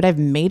engineer, but I've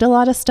made a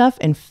lot of stuff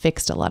and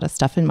fixed a lot of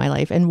stuff in my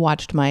life, and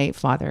watched my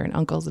father and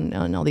uncles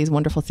and all these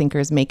wonderful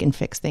thinkers make and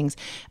fix things.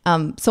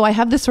 So I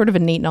have this sort of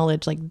innate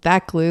knowledge, like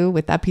that glue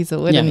with that piece of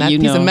wood and that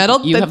piece of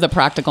metal. You have the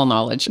practical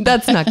knowledge.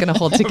 That's not going to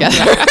hold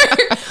together.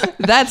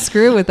 That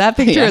screw with that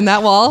picture and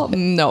that wall,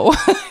 no.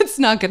 It's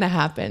not going to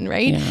happen,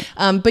 right?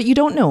 Yeah. But you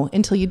don't know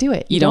until you do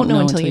it. You don't know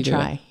until you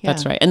try. Yeah.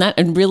 That's right.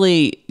 And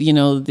really,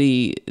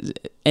 the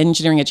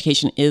engineering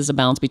education is a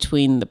balance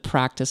between the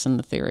practice and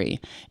the theory.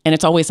 And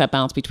it's always that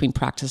balance between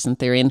practice and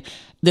theory. And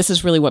this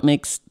is really what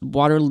makes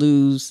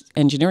Waterloo's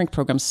engineering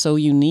program so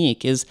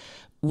unique, is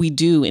we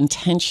do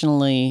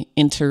intentionally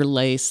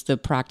interlace the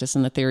practice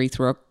and the theory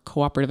through our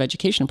cooperative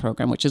education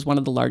program, which is one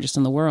of the largest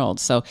in the world.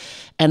 So,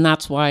 and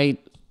that's why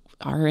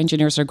our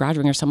engineers are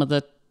graduating are some of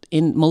the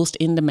most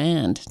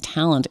in-demand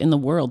talent in the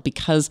world,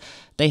 because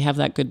they have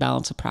that good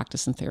balance of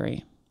practice and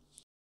theory.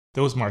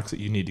 Those marks that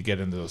you need to get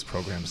into those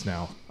programs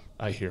now,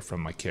 I hear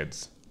from my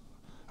kids,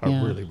 are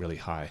really, really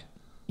high.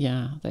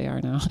 Yeah, they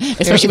are now,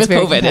 especially with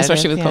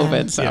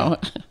COVID. So,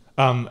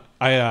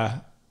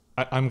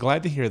 I'm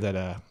glad to hear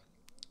that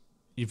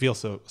you feel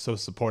so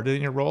supported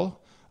in your role.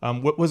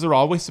 Was there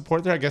always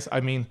support there? I guess, I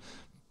mean,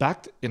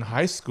 back in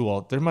high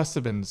school, there must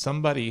have been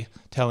somebody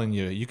telling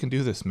you, you can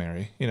do this,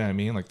 Mary. You know what I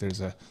mean? Like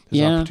there's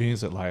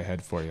opportunities that lie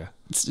ahead for you.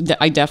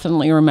 I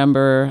definitely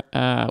remember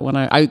when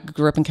I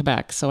grew up in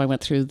Quebec. So I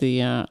went through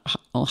the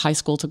high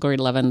school to grade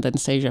 11, then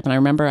CEGEP. And I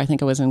remember, I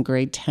think I was in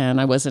grade 10.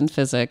 I was in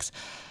physics.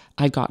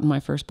 I'd gotten my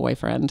first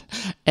boyfriend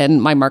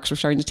and my marks were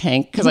starting to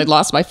tank because I'd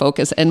lost my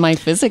focus. And my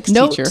physics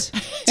teacher.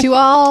 To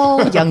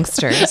all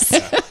youngsters,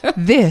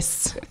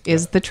 this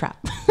is the trap.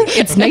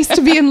 It's nice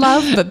to be in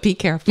love, but be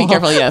careful. Be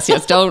careful, yes.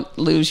 Don't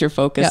lose your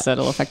focus.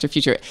 That'll affect your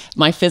future.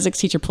 My physics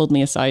teacher pulled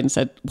me aside and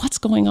said, what's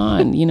going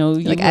on? You know,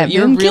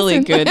 you're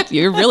really good.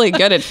 You're really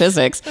good at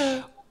physics.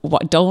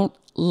 Don't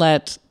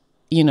let,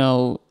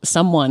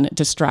 someone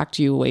distract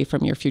you away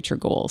from your future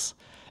goals.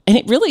 And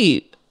it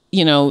really...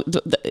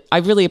 I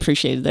really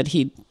appreciated that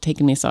he'd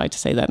taken me aside to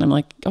say that. And I'm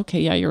like, okay,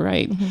 yeah, you're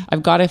right. Mm-hmm.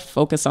 I've got to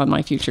focus on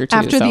my future too.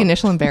 After the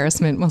initial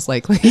embarrassment, most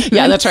likely.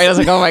 Yeah, that's right. I was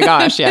like, oh my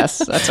gosh, yes,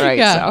 that's right.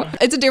 Yeah. So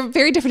it's a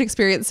very different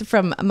experience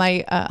from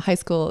my high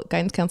school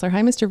guidance counselor.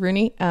 Hi, Mr.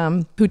 Rooney,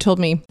 who told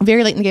me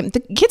very late in the game,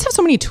 the kids have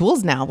so many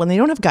tools now when they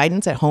don't have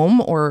guidance at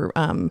home or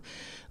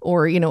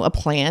a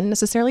plan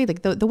necessarily.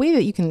 Like the way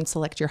that you can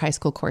select your high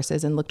school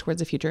courses and look towards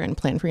the future and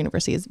plan for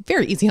university is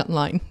very easy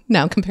online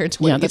now compared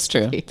to what it used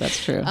to be.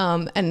 That's true.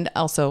 And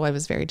also I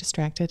was very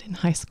distracted in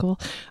high school.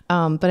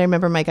 But I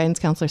remember my guidance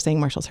counselor saying,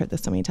 Marshall's heard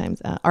this so many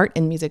times, art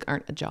and music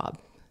aren't a job.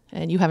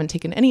 And you haven't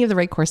taken any of the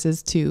right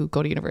courses to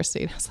go to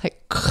university. And I was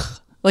like,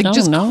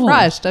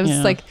 crushed. I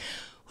was like,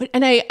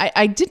 and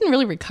I didn't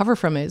really recover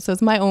from it. So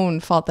it's my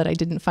own fault that I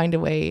didn't find a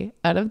way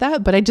out of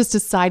that. But I just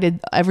decided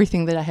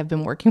everything that I have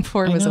been working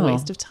for was a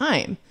waste of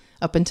time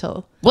up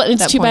until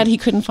it's too bad he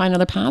couldn't find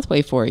another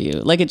pathway for you.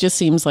 Like, it just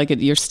seems like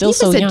you're still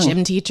so young. He was a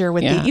gym teacher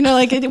with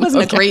it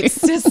wasn't a great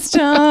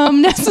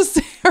system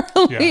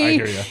necessarily. Yeah, I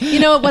hear you.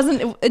 It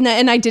wasn't,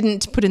 and I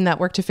didn't put in that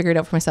work to figure it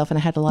out for myself. And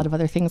I had a lot of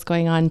other things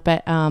going on.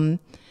 But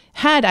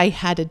had I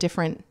had a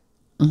different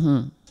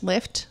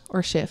lift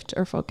or shift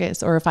or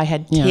focus, or if I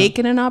had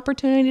taken an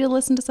opportunity to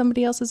listen to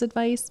somebody else's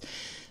advice.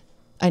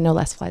 I know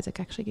Les Flyzik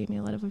actually gave me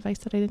a lot of advice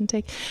that I didn't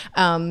take.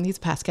 He's a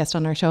past guest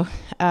on our show.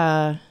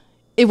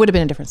 It would have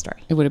been a different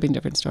story. It would have been a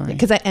different story.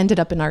 Because I ended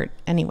up in art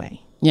anyway.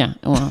 Yeah,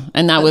 well,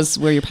 and that was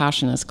where your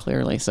passion is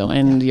clearly. So,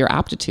 and your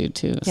aptitude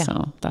too. Yeah.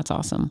 So that's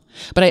awesome.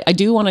 But I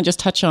do want to just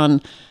touch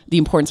on the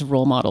importance of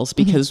role models,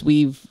 because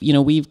we've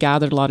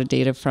gathered a lot of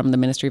data from the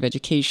Ministry of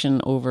Education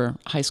over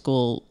high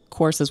school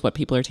courses, what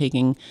people are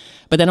taking,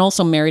 but then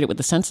also married it with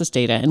the census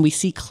data. And we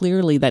see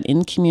clearly that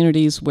in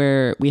communities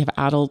where we have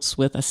adults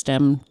with a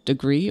STEM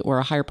degree or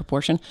a higher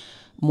proportion,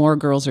 more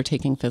girls are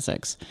taking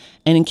physics.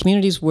 And in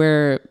communities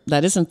where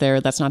that isn't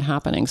there, that's not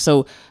happening.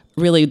 So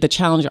really the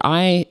challenge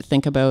I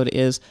think about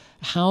is,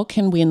 how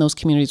can we in those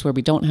communities where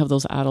we don't have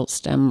those adult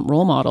STEM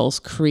role models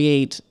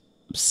create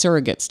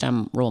surrogate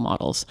STEM role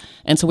models?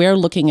 And so we are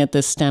looking at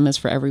this STEM is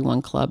for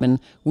Everyone club, and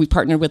we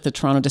partnered with the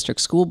Toronto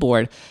District School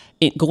Board,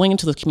 going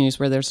into the communities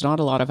where there's not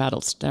a lot of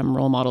adult STEM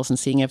role models, and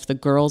seeing if the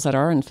girls that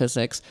are in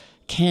physics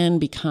can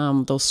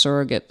become those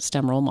surrogate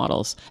STEM role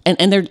models.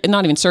 And they're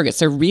not even surrogates,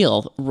 they're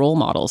real role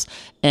models,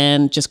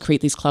 and just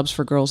create these clubs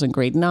for girls in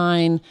grade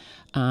 9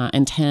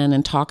 and 10,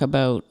 and talk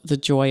about the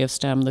joy of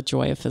STEM, the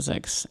joy of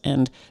physics,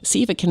 and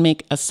see if it can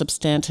make a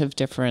substantive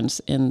difference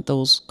in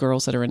those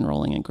girls that are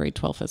enrolling in grade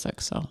 12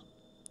 physics. So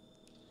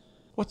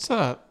what's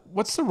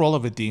the role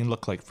of a dean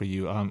look like for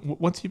you?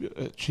 Once you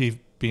achieve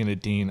being a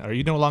dean, are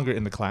you no longer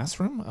in the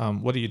classroom?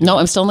 What are you doing? No,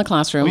 I'm still in the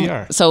classroom. Oh, you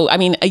are. So, I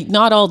mean,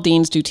 not all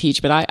deans do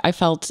teach, but I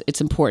felt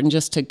it's important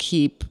just to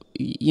keep,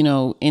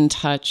 in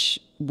touch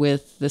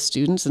with the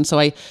students. And so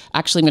I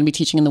actually am going to be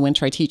teaching in the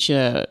winter. I teach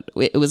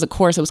it was a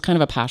course, it was kind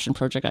of a passion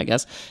project, I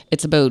guess.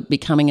 It's about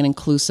becoming an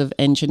inclusive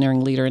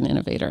engineering leader and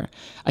innovator.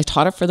 I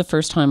taught it for the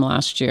first time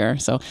last year.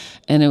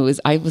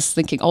 I was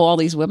thinking, all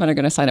these women are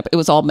going to sign up. It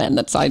was all men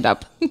that signed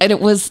up. And it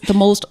was the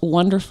most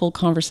wonderful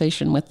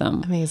conversation with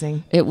them.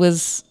 Amazing. It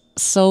was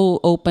so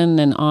open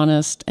and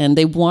honest, and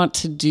they want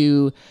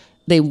to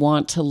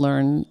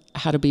learn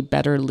how to be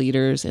better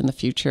leaders in the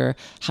future,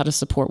 how to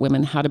support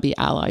women, how to be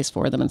allies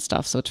for them and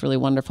stuff. So it's really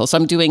wonderful. So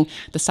I'm doing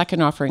the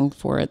second offering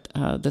for it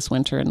this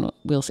winter, and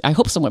we'll see. I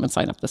hope some women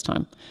sign up this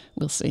time.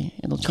 We'll see.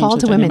 It'll change. Call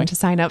to women to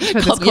sign up for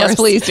this course. Yes,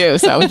 please do.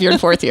 So if you're in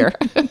fourth year.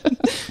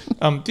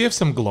 Do you have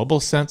some global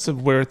sense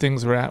of where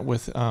things are at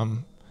with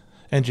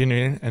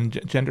engineering and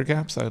gender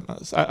gaps?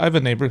 I have a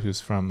neighbor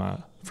who's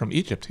from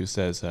Egypt who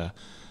says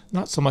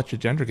not so much a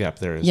gender gap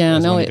there as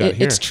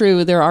it's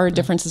true. There are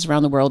differences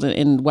around the world.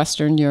 In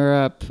Western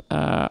Europe,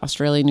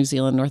 Australia, New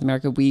Zealand, North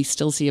America, we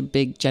still see a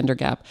big gender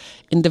gap.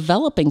 In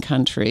developing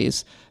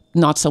countries,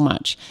 not so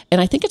much. And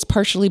I think it's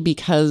partially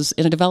because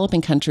in a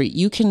developing country,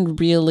 you can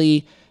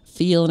really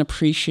feel and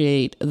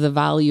appreciate the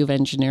value of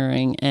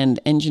engineering and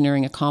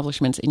engineering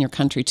accomplishments in your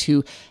country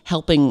to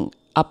helping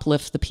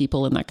uplift the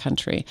people in that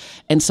country.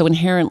 And so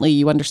inherently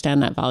you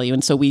understand that value.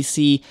 And so we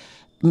see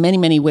many,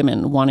 many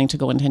women wanting to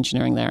go into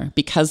engineering there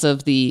because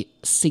of the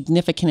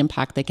significant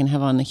impact they can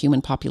have on the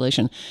human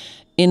population.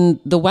 In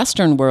the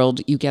Western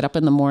world, you get up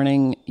in the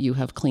morning, you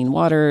have clean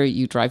water,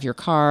 you drive your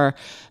car,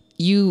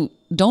 you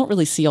don't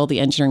really see all the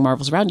engineering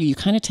marvels around you. You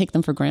kind of take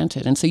them for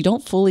granted. And so you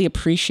don't fully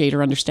appreciate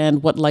or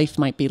understand what life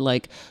might be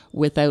like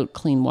without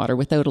clean water,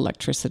 without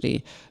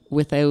electricity,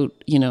 without,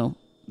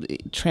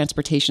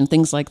 transportation,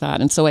 things like that.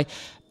 And so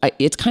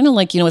it's kind of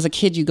like, as a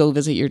kid, you go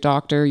visit your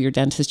doctor, your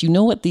dentist, you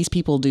know what these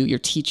people do, your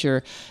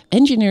teacher.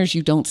 Engineers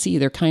you don't see.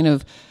 They're kind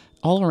of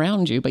all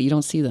around you, but you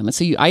don't see them. And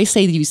so I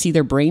say that you see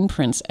their brain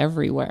prints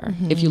everywhere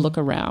if you look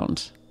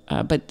around.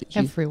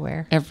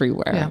 Everywhere.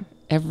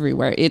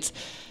 Everywhere. It's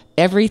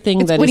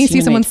everything when you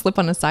see someone slip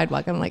on a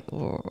sidewalk, I'm like,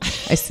 oh,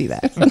 I see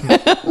that.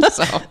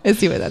 So I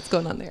see what that's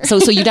going on there. So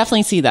you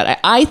definitely see that.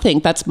 I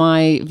think that's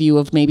my view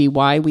of maybe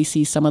why we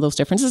see some of those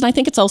differences. And I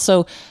think it's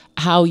also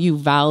how you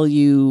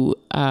value,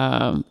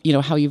 how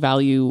you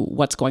value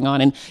what's going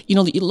on. And,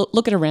 you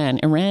look at Iran.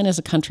 Iran is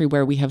a country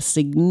where we have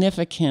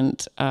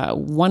significant,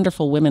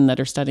 wonderful women that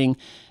are studying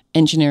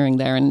engineering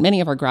there. And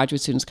many of our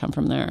graduate students come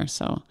from there.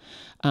 So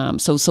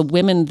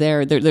women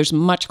there's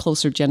much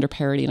closer gender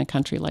parity in a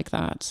country like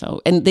that.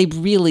 So, and they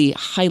really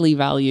highly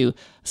value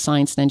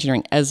science and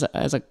engineering as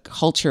a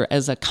culture,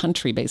 as a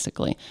country,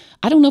 basically.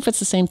 I don't know if it's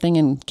the same thing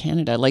in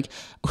Canada. Like,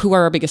 who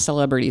are our biggest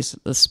celebrities?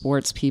 The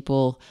sports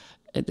people,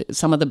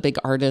 some of the big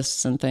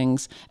artists and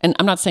things. And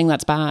I'm not saying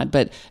that's bad,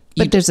 but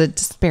there's a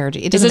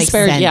disparity. It doesn't make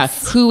sense. Yeah.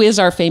 Who is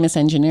our famous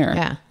engineer?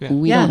 Yeah.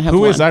 We don't have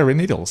Who one. is Ira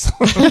Needles?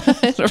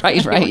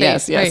 Right.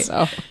 Yes. Right.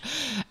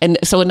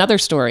 So another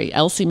story,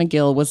 Elsie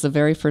McGill was the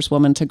very first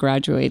woman to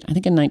graduate, I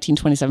think in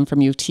 1927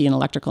 from U of T in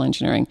electrical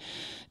engineering.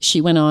 She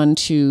went on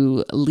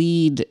to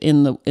lead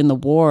in the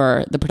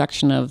war, the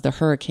production of the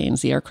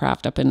Hurricanes, the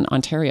aircraft up in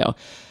Ontario.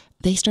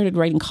 They started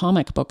writing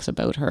comic books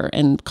about her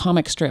and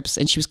comic strips,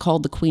 and she was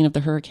called the Queen of the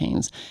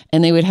Hurricanes.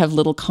 And they would have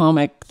little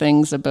comic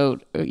things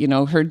about,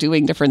 her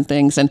doing different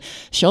things. And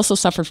she also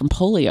suffered from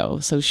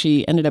polio. So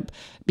she ended up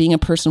being a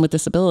person with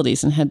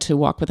disabilities and had to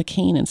walk with a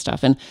cane and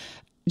stuff. And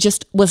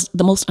just was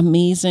the most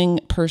amazing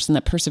person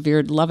that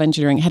persevered, loved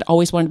engineering, had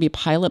always wanted to be a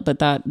pilot, but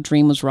that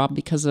dream was robbed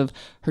because of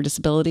her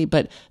disability,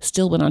 but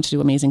still went on to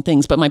do amazing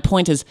things. But my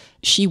point is,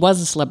 she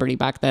was a celebrity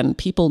back then.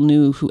 People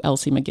knew who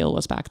Elsie McGill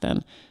was back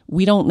then.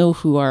 We don't know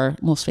who our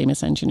most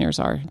famous engineers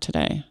are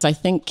today. So I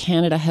think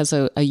Canada has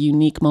a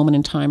unique moment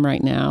in time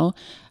right now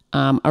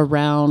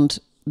around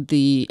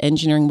the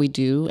engineering we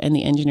do and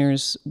the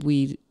engineers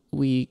we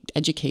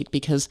educate,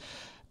 because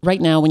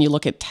right now, when you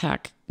look at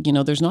tech,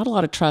 there's not a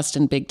lot of trust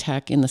in big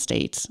tech in the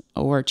States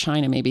or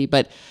China maybe,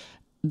 but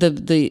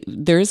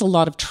there is a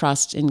lot of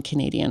trust in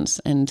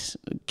Canadians and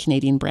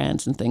Canadian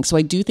brands and things. So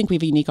I do think we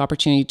have a unique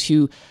opportunity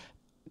to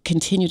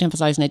continue to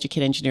emphasize and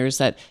educate engineers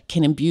that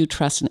can imbue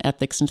trust and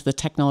ethics into the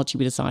technology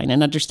we design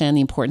and understand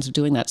the importance of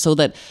doing that, so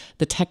that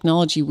the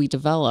technology we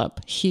develop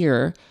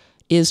here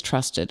is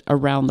trusted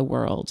around the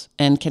world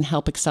and can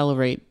help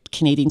accelerate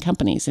Canadian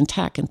companies in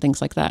tech and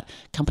things like that.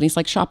 Companies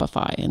like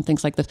Shopify and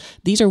things like this.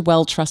 These are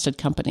well-trusted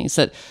companies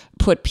that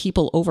put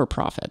people over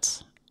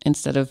profits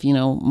instead of,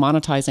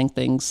 monetizing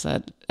things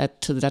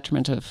to the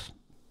detriment of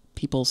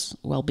people's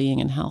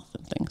well-being and health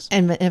and things.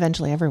 And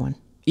eventually everyone.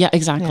 Yeah,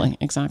 exactly.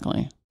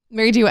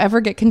 Mary, do you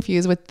ever get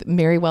confused with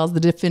Mary Wells, the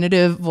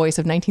definitive voice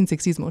of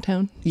 1960s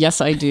Motown? Yes,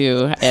 I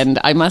do. And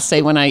I must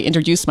say, when I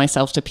introduce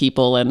myself to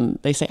people and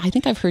they say, I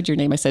think I've heard your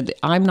name, I said,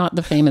 I'm not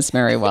the famous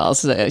Mary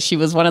Wells. She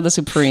was one of the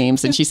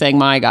Supremes and she sang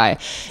My Guy.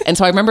 And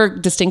so I remember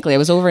distinctly, I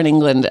was over in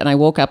England and I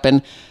woke up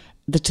and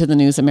to the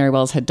news that Mary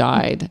Wells had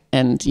died,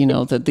 and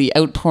the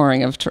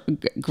outpouring of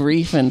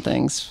grief and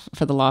things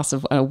for the loss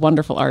of a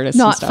wonderful artist.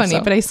 Not and stuff, funny,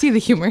 but I see the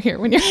humor here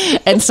when you're.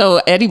 And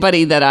so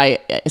anybody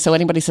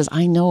says,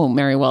 I know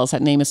Mary Wells,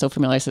 that name is so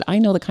familiar. I said, I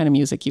know the kind of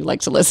music you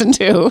like to listen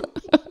to.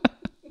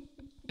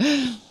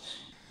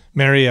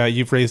 Mary,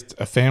 you've raised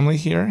a family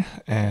here,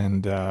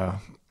 and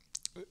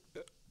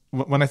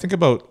when I think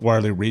about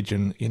Waterloo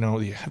region, you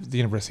have the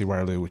University of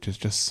Waterloo, which is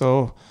just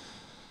so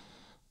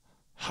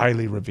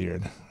highly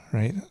revered,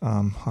 right?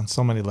 On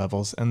so many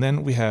levels. And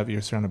then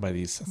you're surrounded by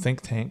these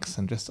think tanks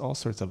and just all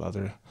sorts of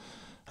other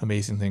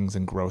amazing things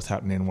and growth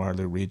happening in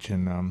Waterloo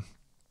region.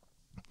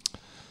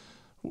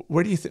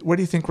 Where do you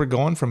think we're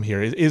going from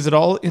here? Is it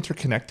all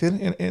interconnected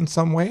in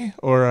some way,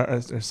 or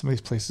are some of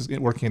these places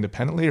working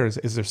independently, or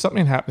is there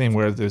something happening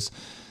where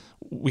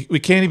we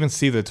can't even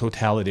see the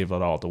totality of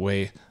it all, the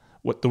way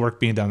what the work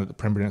being done at the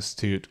Perimeter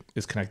Institute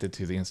is connected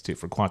to the Institute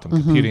for Quantum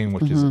Computing,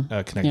 which is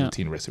connected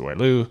to University of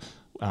Waterloo,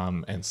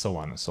 and so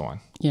on and so on.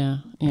 Yeah.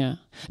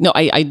 No,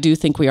 I do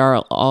think we are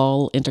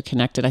all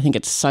interconnected. I think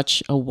it's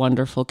such a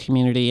wonderful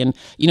community. And,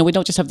 we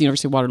don't just have the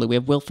University of Waterloo. We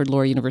have Wilfrid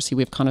Laurier University.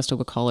 We have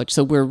Conestoga College.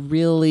 So we're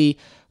really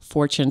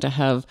fortunate to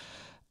have,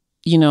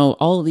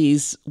 all of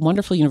these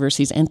wonderful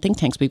universities and think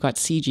tanks. We've got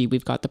CG.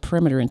 We've got the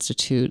Perimeter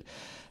Institute.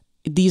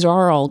 These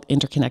are all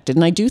interconnected.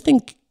 And I do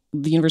think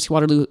the University of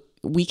Waterloo,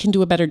 we can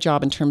do a better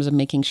job in terms of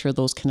making sure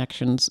those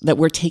connections, that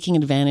we're taking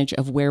advantage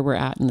of where we're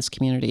at in this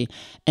community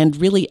and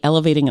really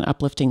elevating and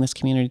uplifting this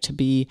community to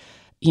be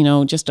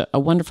just a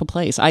wonderful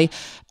place. I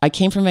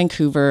came from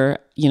Vancouver.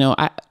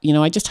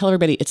 I just tell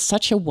everybody it's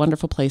such a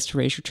wonderful place to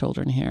raise your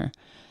children here.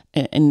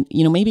 And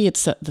maybe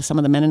it's some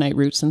of the Mennonite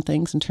roots and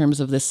things in terms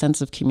of this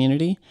sense of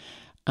community.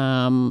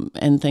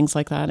 And things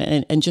like that,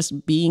 and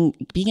just being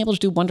able to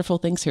do wonderful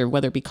things here,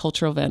 whether it be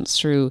cultural events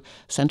through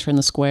Center in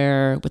the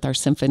Square with our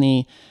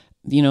symphony.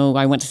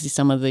 I went to see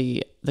some of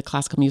the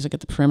classical music at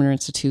the Perimeter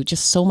Institute.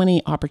 Just so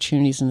many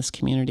opportunities in this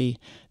community,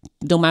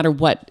 no matter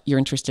what you're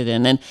interested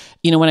in. And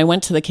when I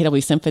went to the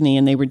KW Symphony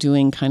and they were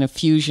doing kind of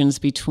fusions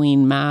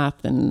between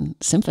math and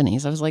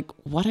symphonies, I was like,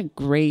 what a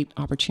great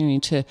opportunity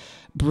to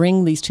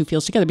bring these two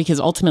fields together, because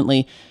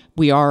ultimately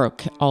we are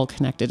all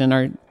connected,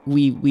 and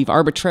we've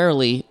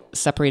arbitrarily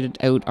separated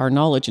out our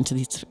knowledge into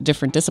these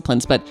different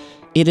disciplines, but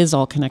it is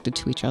all connected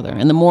to each other.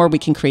 And the more we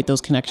can create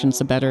those connections,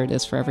 the better it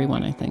is for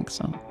everyone, I think.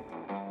 So.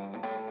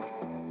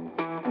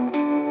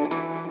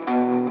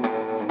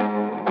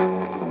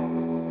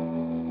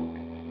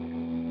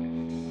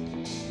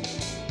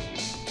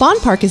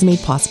 Bond Park is made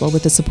possible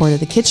with the support of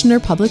the Kitchener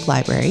Public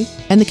Library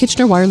and the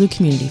Kitchener-Waterloo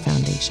Community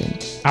Foundation.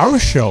 Our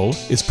show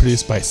is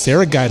produced by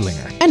Sarah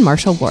Geidlinger and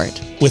Marshall Ward,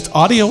 with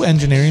audio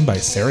engineering by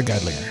Sarah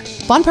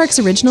Geidlinger. Bond Park's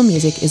original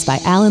music is by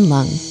Alan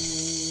Lung.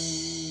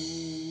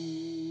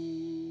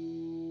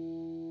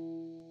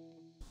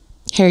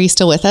 Harry,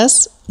 still with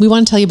us? We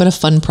want to tell you about a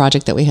fun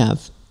project that we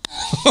have.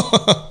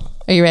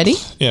 Are you ready?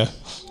 Yeah.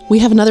 We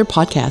have another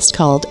podcast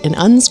called An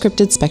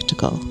Unscripted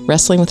Spectacle,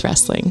 Wrestling with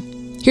Wrestling.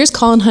 Here's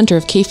Colin Hunter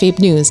of Kayfabe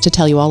News to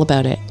tell you all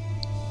about it.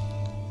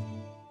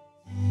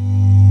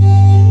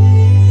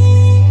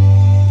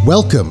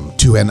 Welcome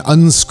to An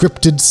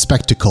Unscripted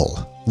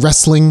Spectacle,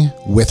 Wrestling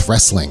with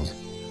Wrestling.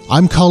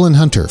 I'm Colin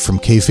Hunter from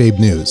Kayfabe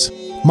News.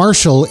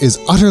 Marshall is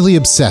utterly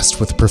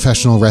obsessed with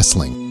professional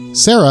wrestling.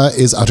 Sara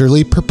is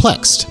utterly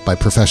perplexed by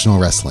professional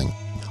wrestling.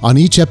 On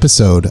each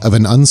episode of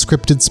An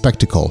Unscripted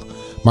Spectacle,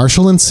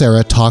 Marshall and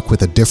Sara talk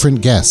with a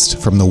different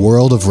guest from the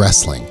world of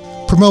wrestling.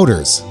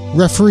 Promoters,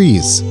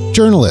 referees,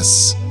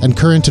 journalists, and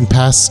current and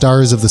past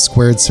stars of the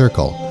Squared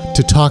Circle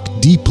to talk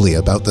deeply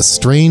about the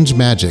strange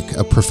magic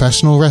of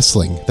professional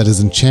wrestling that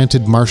has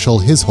enchanted Marshall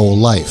his whole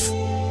life.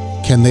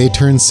 Can they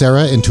turn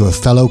Sara into a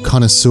fellow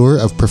connoisseur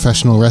of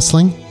professional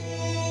wrestling?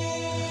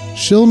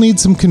 She'll need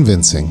some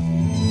convincing.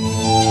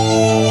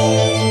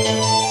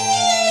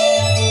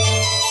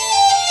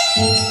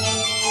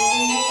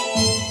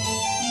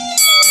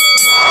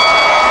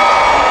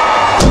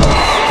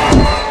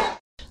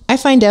 I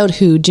find out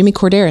who Jimmy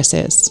Corderas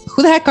is.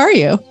 Who the heck are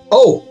you?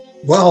 Oh,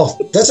 well,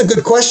 that's a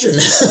good question.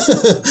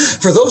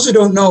 For those who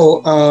don't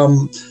know,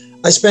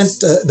 I spent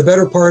the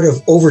better part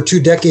of over 2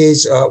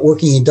 decades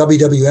working in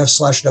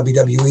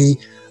WWF/WWE,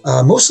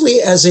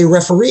 mostly as a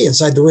referee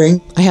inside the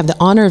ring. I have the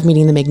honor of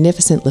meeting the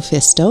magnificent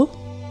Lufisto.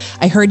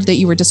 I heard that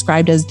you were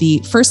described as the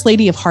first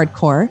lady of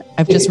hardcore.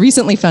 I've just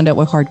recently found out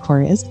what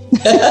hardcore is.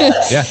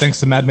 Yeah, thanks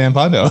to Madman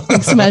Pondo.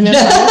 Thanks to Madman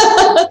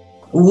Pondo.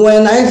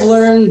 When I've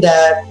learned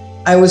that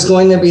I was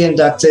going to be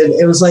inducted,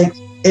 it was like,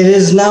 it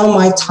is now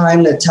my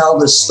time to tell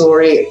the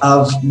story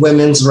of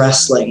women's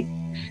wrestling.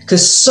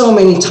 Because so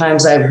many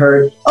times I've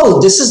heard,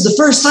 oh, this is the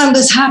first time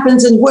this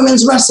happens in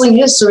women's wrestling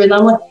history. And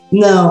I'm like,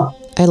 no.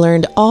 I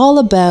learned all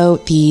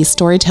about the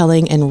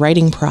storytelling and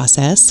writing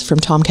process from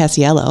Tom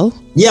Casiello.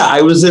 Yeah,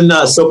 I was in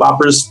soap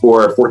operas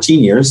for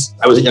 14 years.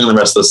 I was at Young and the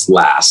Restless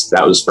last.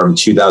 That was from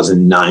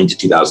 2009 to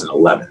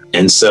 2011.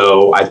 And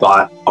so I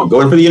thought, I'll go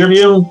in for the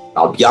interview.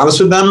 I'll be honest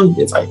with them.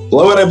 If I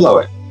blow it, I blow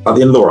it. Not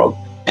the end of the world.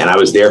 And I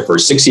was there for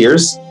 6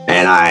 years.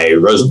 And I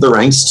rose up the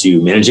ranks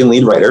to managing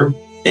lead writer.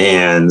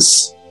 And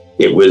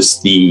it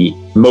was the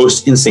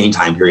most insane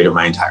time period of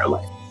my entire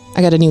life.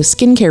 I got a new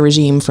skincare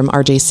regime from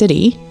RJ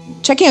City.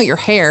 Checking out your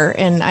hair,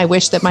 and I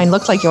wish that mine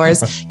looked like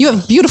yours. You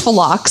have beautiful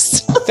locks.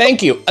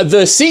 Thank you.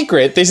 The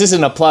secret, this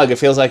isn't a plug, it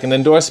feels like an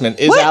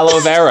endorsement, is aloe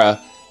vera.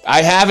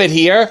 I have it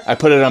here. I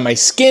put it on my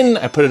skin.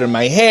 I put it in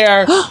my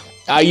hair.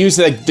 I use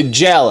the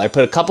gel. I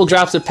put a couple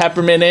drops of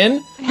peppermint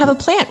in. I have a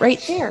plant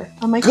right there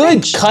on my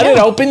Good. fridge. Cut it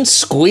open,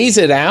 squeeze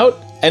it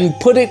out, and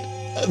put it,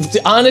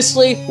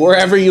 honestly,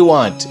 wherever you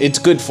want. It's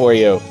good for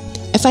you.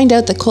 I find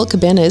out that Colt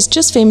Cabana is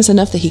just famous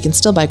enough that he can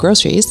still buy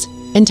groceries.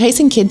 And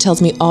Tyson Kidd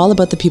tells me all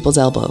about the people's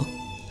elbow.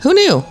 Who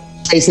knew?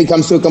 Basically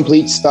comes to a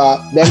complete stop,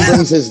 then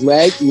brings his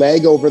leg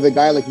over the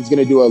guy like he's going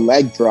to do a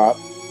leg drop.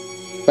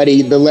 But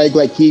the leg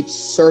like keeps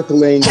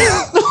circling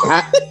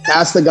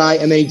past the guy,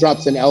 and then he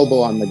drops an elbow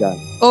on the guy.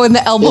 Oh, and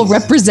the elbow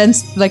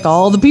represents like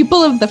all the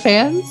people of the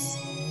fans?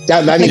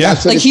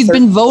 He's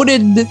been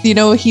voted,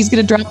 he's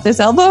going to drop this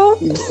elbow?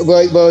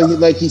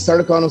 Well, he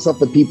started calling himself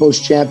the people's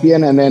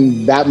champion, and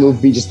then that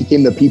move just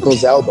became the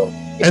people's elbow.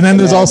 And then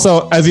there's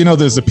also, as you know,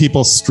 there's the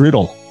people's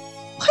strudel.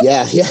 What?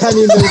 Yeah. I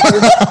mean,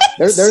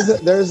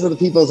 there's the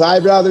people's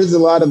eyebrow. There's a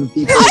lot of the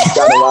people.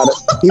 Got a lot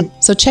of people.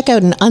 So check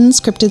out An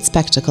Unscripted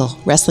Spectacle,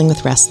 Wrestling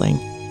with Wrestling.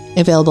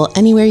 Available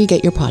anywhere you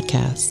get your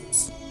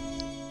podcasts.